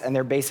accents, and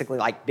they're basically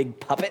like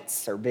big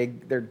puppets, or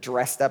they're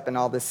dressed up in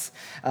all this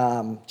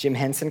Jim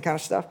Henson kind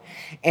of stuff.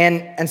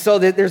 And so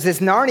there's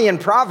this Narnian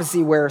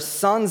prophecy where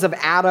sons of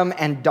Adam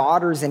and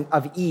daughters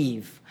of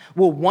Eve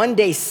will one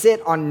day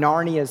sit on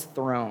Narnia's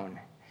throne.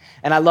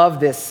 And I love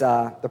this.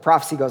 The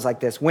prophecy goes like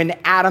this. When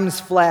Adam's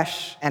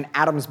flesh and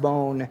Adam's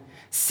bone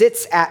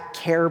sits at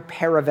Cair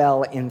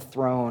Paravel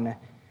enthroned,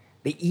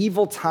 the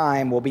evil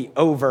time will be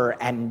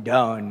over and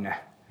done.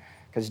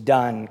 Because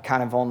done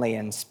kind of only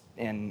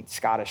in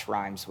Scottish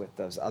rhymes with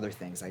those other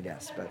things, I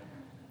guess.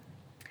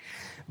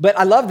 But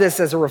I love this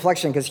as a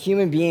reflection because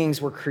human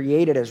beings were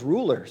created as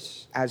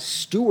rulers, as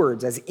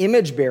stewards, as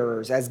image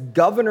bearers, as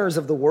governors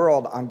of the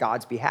world on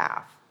God's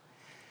behalf.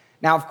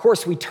 Now, of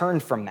course, we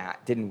turned from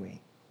that, didn't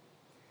we?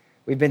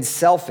 We've been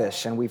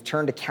selfish and we've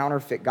turned to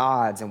counterfeit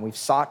gods and we've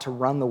sought to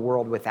run the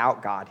world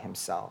without God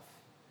himself.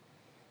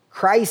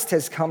 Christ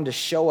has come to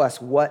show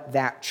us what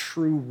that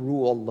true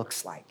rule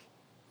looks like.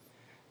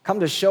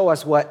 Come to show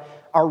us what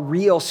our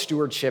real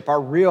stewardship,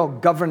 our real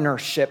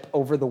governorship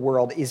over the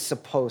world is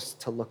supposed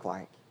to look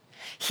like.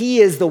 He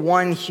is the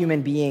one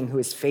human being who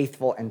is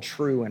faithful and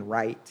true and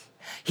right.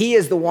 He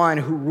is the one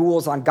who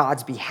rules on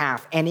God's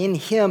behalf, and in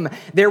him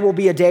there will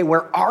be a day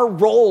where our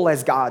role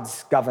as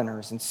God's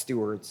governors and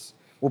stewards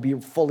will be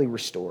fully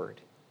restored.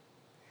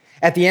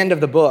 At the end of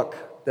the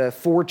book, the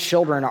 4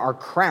 children are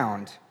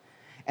crowned,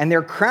 and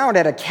they're crowned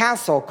at a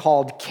castle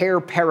called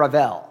Cair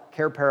Paravel.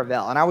 Cair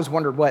Paravel, and I always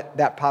wondered what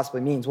that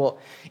possibly means. Well,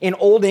 in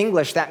Old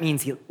English, that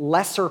means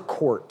lesser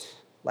court,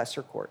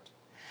 lesser court.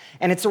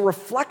 And it's a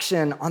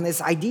reflection on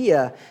this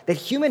idea that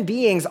human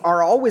beings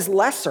are always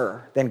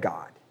lesser than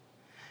God.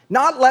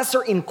 Not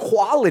lesser in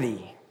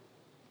quality,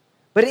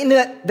 but in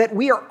that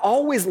we are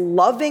always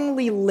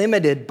lovingly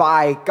limited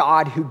by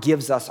God who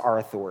gives us our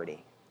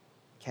authority,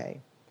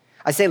 okay?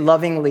 I say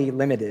lovingly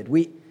limited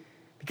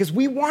because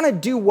we want to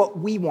do what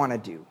we want to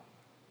do.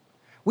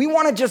 We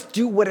want to just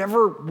do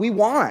whatever we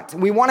want.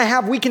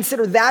 We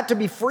consider that to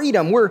be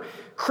freedom. We're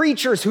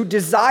creatures who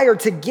desire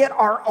to get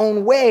our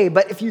own way.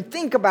 But if you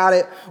think about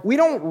it, we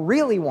don't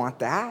really want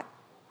that.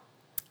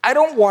 I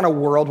don't want a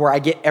world where I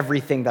get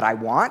everything that I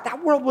want.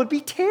 That world would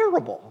be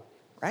terrible,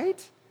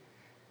 right?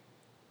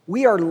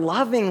 We are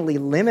lovingly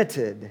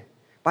limited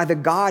by the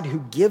God who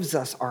gives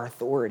us our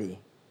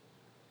authority.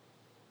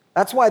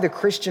 That's why the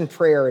Christian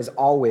prayer is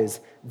always,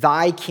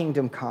 thy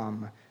kingdom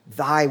come,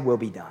 thy will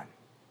be done.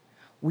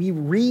 We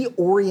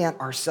reorient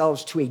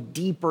ourselves to a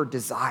deeper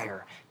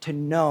desire to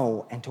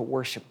know and to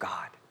worship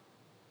God.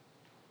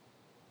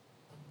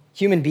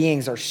 Human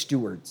beings are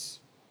stewards.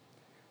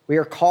 We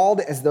are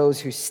called as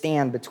those who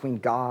stand between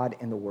God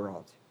and the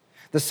world.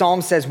 The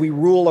psalm says we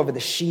rule over the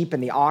sheep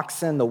and the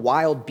oxen, the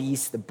wild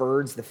beasts, the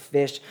birds, the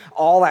fish,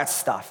 all that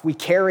stuff. We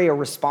carry a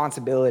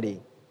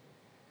responsibility.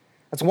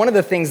 That's one of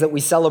the things that we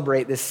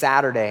celebrate this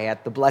Saturday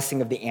at the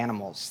blessing of the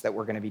animals that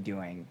we're going to be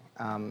doing.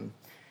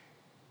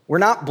 We're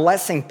not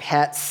blessing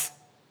pets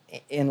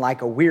in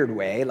like a weird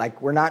way.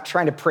 Like we're not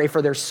trying to pray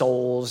for their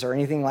souls or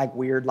anything like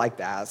weird like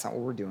that. That's not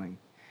what we're doing.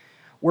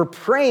 We're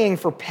praying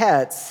for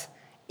pets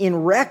in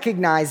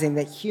recognizing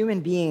that human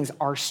beings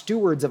are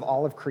stewards of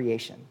all of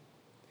creation.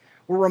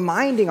 We're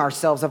reminding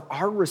ourselves of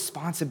our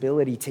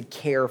responsibility to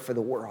care for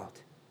the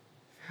world.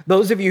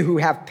 Those of you who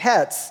have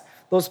pets,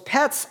 those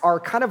pets are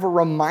kind of a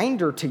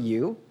reminder to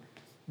you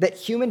that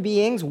human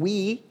beings,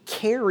 we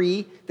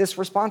carry this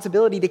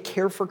responsibility to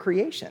care for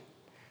creation,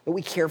 that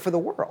we care for the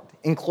world,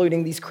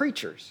 including these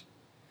creatures.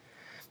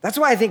 That's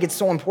why I think it's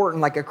so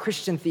important, like a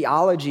Christian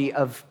theology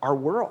of our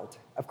world,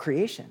 of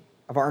creation,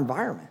 of our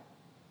environment.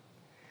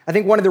 I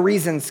think one of the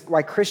reasons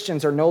why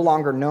Christians are no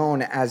longer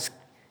known as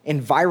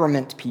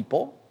environment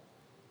people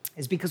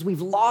is because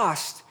we've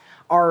lost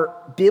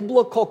our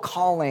biblical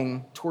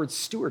calling towards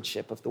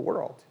stewardship of the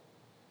world.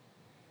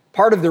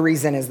 Part of the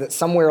reason is that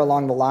somewhere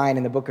along the line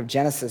in the book of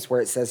Genesis,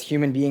 where it says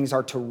human beings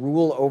are to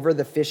rule over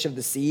the fish of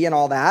the sea and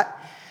all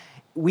that,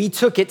 we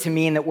took it to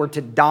mean that we're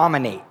to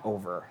dominate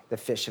over the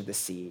fish of the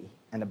sea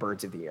and the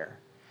birds of the air.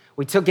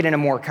 We took it in a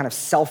more kind of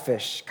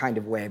selfish kind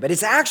of way, but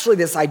it's actually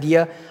this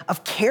idea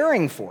of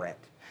caring for it.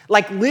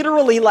 Like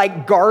literally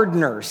like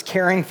gardeners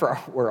caring for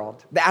our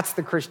world. That's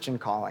the Christian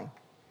calling.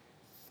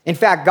 In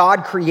fact,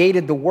 God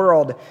created the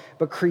world,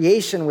 but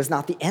creation was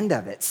not the end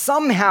of it.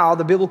 Somehow,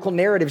 the biblical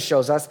narrative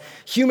shows us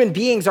human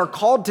beings are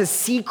called to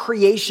see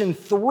creation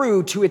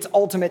through to its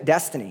ultimate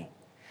destiny.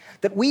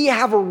 That we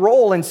have a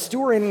role in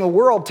stewarding the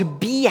world to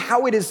be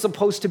how it is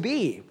supposed to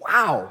be.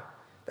 Wow,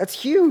 that's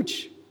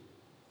huge.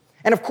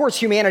 And of course,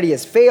 humanity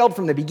has failed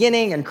from the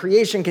beginning, and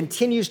creation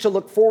continues to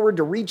look forward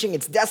to reaching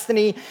its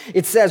destiny.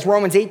 It says,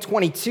 Romans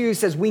 8:22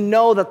 says, we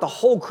know that the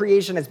whole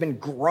creation has been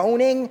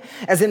groaning,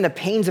 as in the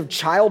pains of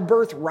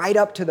childbirth, right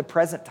up to the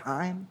present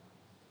time.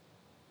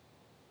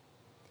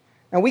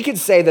 Now, we could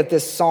say that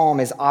this psalm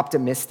is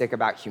optimistic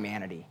about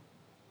humanity.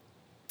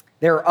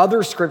 There are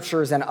other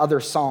scriptures and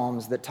other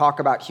psalms that talk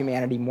about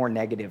humanity more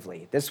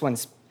negatively. This one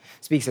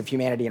speaks of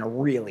humanity in a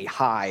really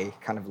high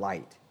kind of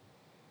light.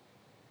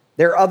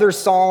 There are other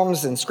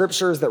psalms and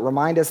scriptures that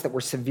remind us that we're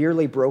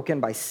severely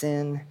broken by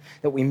sin,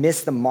 that we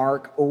miss the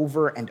mark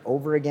over and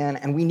over again,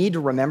 and we need to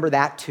remember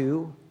that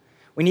too.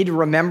 We need to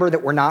remember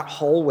that we're not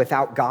whole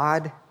without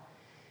God,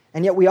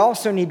 and yet we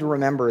also need to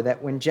remember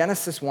that when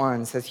Genesis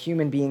 1 says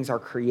human beings are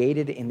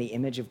created in the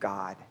image of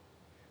God,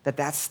 that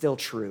that's still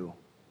true.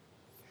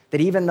 That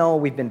even though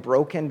we've been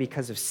broken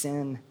because of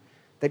sin,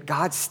 that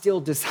God still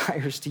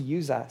desires to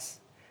use us,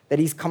 that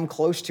he's come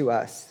close to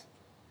us.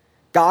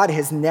 God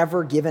has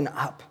never given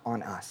up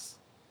on us.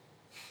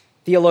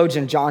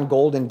 Theologian John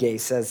Goldingay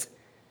says,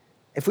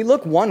 if we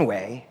look one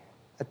way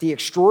at the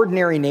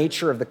extraordinary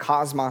nature of the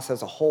cosmos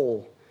as a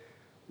whole,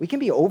 we can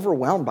be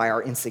overwhelmed by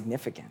our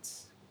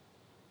insignificance.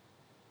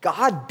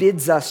 God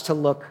bids us to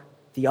look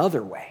the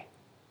other way,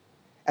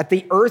 at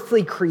the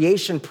earthly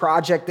creation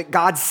project that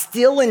God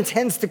still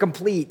intends to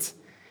complete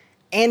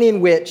and in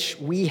which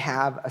we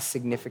have a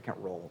significant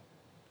role.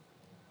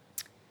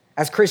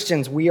 As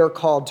Christians, we are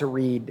called to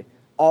read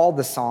all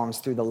the Psalms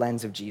through the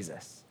lens of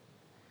Jesus.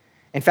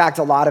 In fact,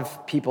 a lot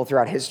of people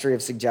throughout history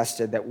have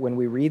suggested that when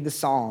we read the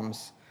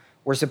Psalms,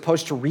 we're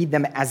supposed to read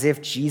them as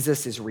if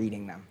Jesus is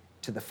reading them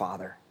to the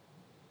Father.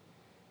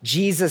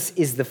 Jesus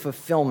is the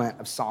fulfillment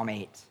of Psalm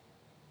 8.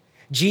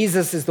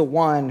 Jesus is the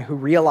one who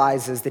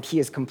realizes that he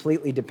is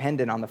completely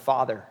dependent on the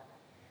Father.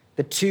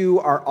 The two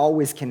are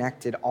always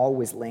connected,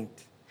 always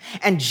linked.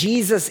 And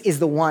Jesus is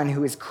the one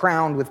who is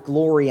crowned with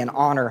glory and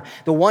honor,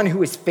 the one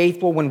who is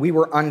faithful when we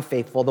were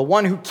unfaithful, the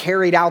one who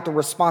carried out the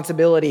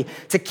responsibility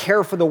to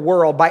care for the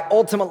world by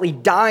ultimately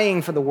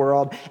dying for the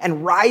world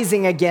and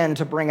rising again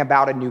to bring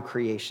about a new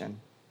creation.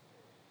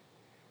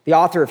 The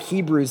author of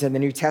Hebrews in the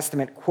New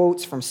Testament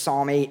quotes from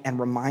Psalm 8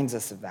 and reminds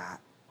us of that.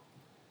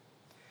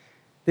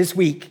 This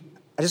week,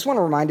 I just want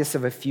to remind us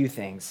of a few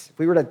things. If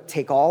we were to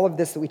take all of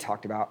this that we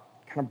talked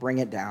about, kind of bring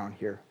it down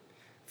here,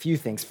 a few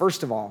things.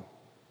 First of all,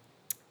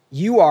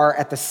 you are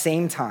at the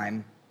same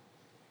time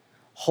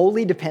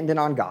wholly dependent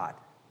on God,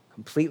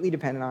 completely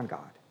dependent on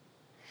God,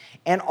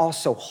 and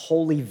also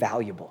wholly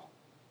valuable.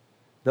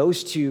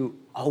 Those two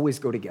always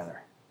go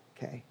together,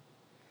 okay?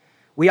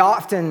 We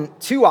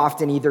too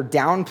often either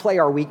downplay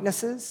our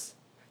weaknesses.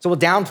 So we'll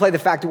downplay the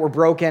fact that we're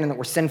broken and that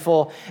we're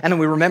sinful, and then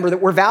we remember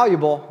that we're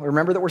valuable. We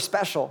remember that we're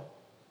special.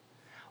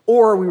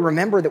 Or we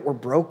remember that we're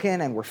broken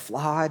and we're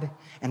flawed,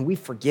 and we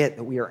forget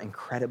that we are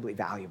incredibly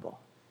valuable.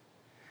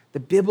 The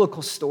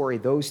biblical story,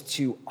 those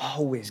two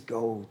always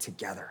go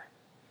together.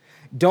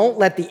 Don't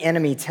let the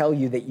enemy tell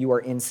you that you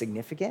are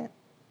insignificant,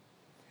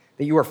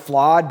 that you are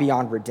flawed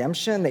beyond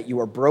redemption, that you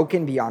are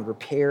broken beyond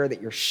repair,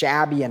 that you're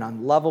shabby and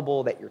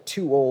unlovable, that you're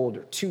too old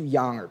or too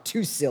young or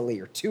too silly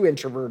or too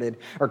introverted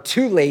or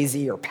too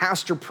lazy or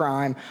past your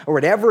prime or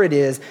whatever it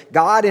is.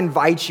 God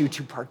invites you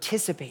to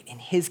participate in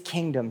his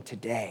kingdom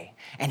today,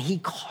 and he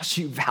calls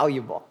you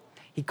valuable.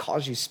 He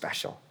calls you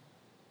special.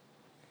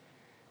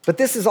 But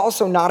this is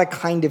also not a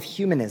kind of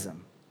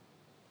humanism.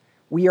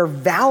 We are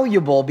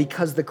valuable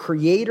because the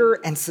creator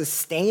and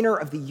sustainer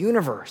of the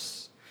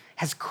universe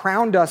has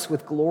crowned us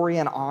with glory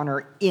and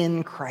honor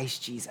in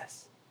Christ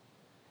Jesus.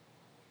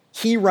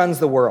 He runs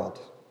the world.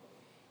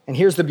 And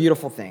here's the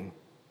beautiful thing.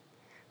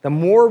 The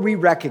more we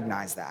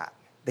recognize that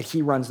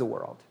he runs the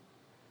world,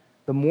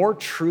 the more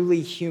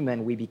truly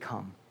human we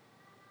become.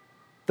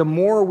 The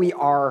more we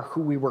are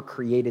who we were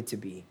created to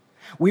be.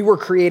 We were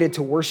created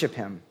to worship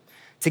him,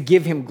 to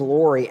give him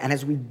glory. And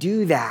as we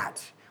do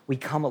that, we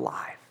come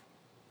alive.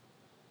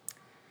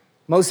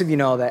 Most of you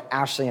know that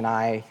Ashley and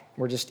I,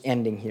 we're just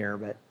ending here,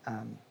 but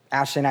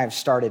Ashley and I have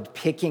started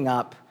picking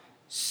up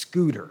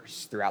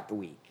scooters throughout the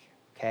week,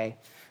 okay?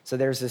 So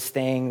there's this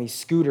thing, these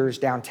scooters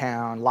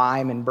downtown,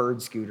 Lime and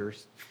Bird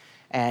scooters,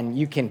 and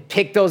you can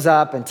pick those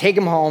up and take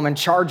them home and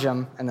charge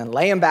them and then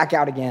lay them back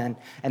out again,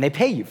 and they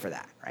pay you for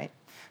that, right?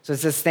 So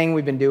it's this thing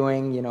we've been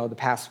doing, the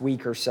past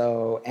week or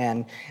so,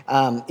 and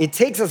it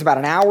takes us about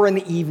an hour in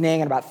the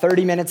evening and about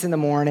 30 minutes in the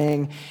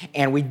morning,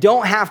 and we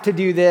don't have to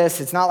do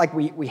this. It's not like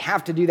we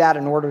have to do that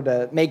in order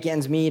to make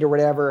ends meet or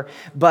whatever,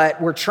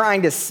 but we're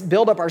trying to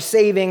build up our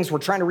savings. We're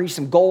trying to reach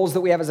some goals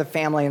that we have as a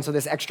family, and so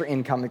this extra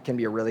income can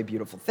be a really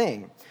beautiful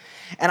thing.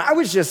 And I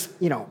was just,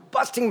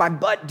 busting my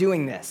butt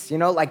doing this,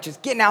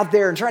 just getting out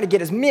there and trying to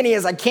get as many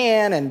as I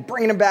can and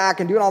bringing them back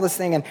and doing all this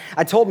thing. And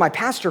I told my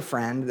pastor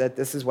friend that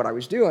this is what I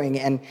was doing.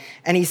 And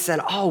he said,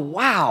 "Oh,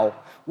 wow,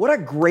 what a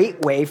great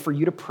way for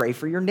you to pray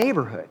for your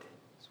neighborhood,"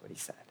 is what he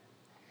said.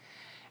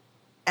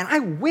 And I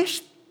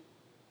wish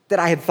that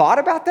I had thought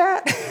about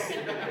that.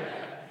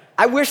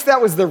 I wish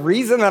that was the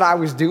reason that I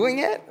was doing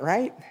it,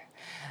 right?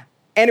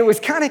 And it was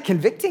kind of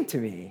convicting to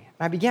me.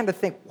 And I began to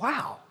think,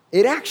 wow,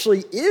 it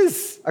actually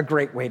is a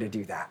great way to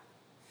do that.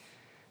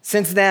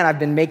 Since then, I've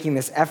been making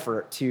this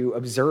effort to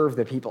observe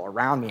the people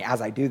around me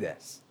as I do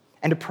this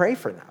and to pray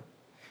for them,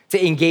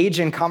 to engage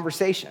in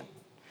conversation.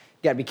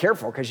 You gotta be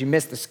careful because you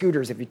miss the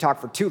scooters if you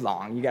talk for too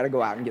long. You gotta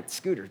go out and get the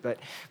scooters. But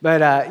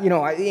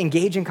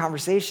engage in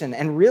conversation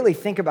and really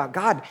think about,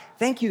 God,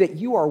 thank you that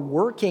you are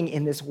working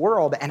in this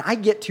world and I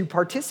get to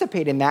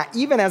participate in that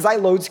even as I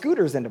load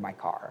scooters into my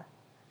car.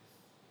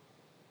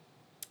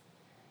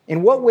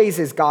 In what ways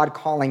is God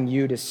calling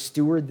you to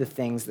steward the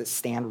things that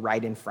stand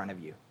right in front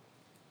of you?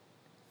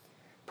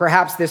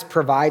 Perhaps this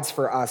provides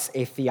for us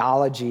a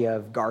theology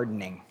of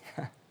gardening,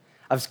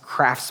 of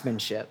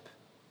craftsmanship,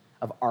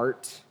 of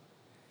art,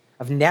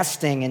 of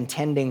nesting and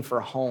tending for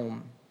a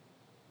home,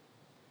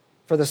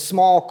 for the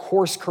small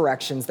course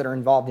corrections that are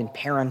involved in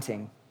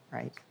parenting,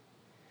 right?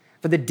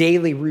 For the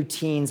daily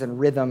routines and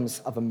rhythms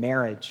of a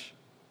marriage,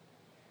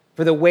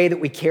 for the way that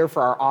we care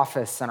for our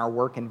office and our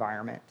work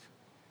environment.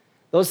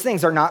 Those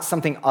things are not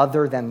something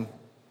other than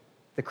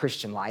the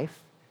Christian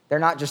life. They're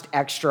not just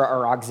extra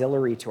or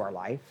auxiliary to our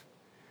life.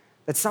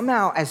 That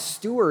somehow as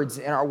stewards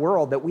in our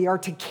world, that we are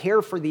to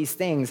care for these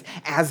things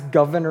as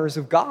governors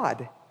of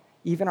God,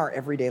 even our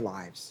everyday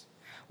lives.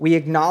 We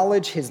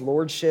acknowledge his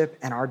lordship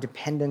and our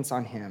dependence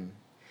on him.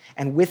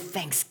 And with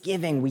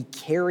thanksgiving, we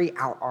carry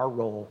out our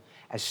role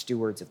as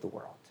stewards of the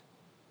world.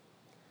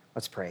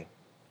 Let's pray.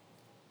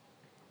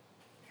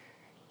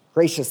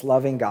 Gracious,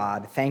 loving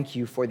God, thank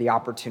you for the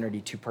opportunity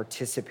to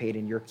participate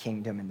in your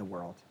kingdom in the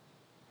world.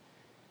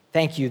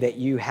 Thank you that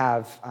you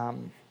have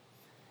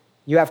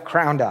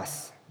crowned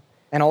us.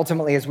 And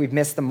ultimately, as we've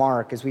missed the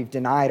mark, as we've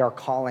denied our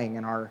calling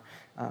and our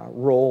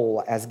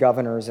role as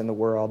governors in the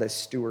world, as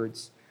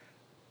stewards,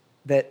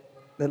 that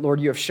Lord,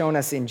 you have shown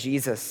us in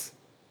Jesus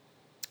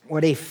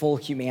what a full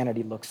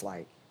humanity looks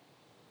like.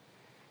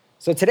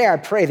 So today I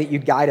pray that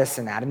you'd guide us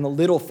in that, in the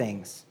little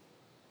things,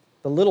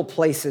 the little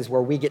places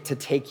where we get to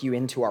take you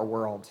into our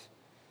world,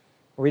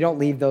 where we don't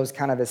leave those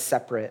kind of as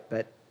separate,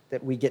 but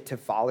that we get to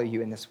follow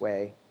you in this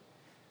way.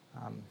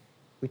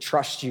 We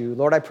trust you.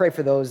 Lord, I pray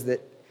for those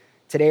that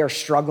today are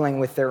struggling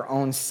with their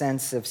own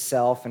sense of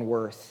self and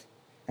worth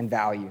and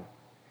value.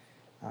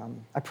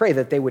 I pray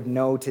that they would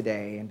know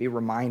today and be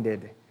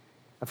reminded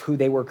of who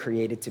they were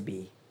created to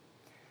be.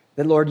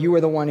 That, Lord, you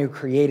are the one who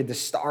created the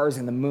stars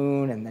and the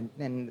moon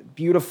and the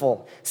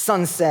beautiful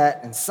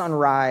sunset and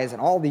sunrise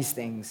and all these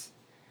things.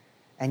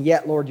 And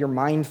yet, Lord, you're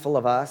mindful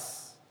of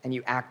us and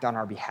you act on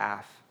our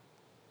behalf.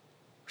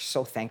 We're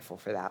so thankful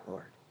for that,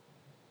 Lord.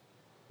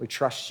 We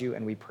trust you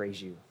and we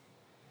praise you.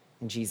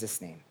 In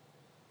Jesus' name,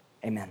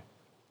 amen.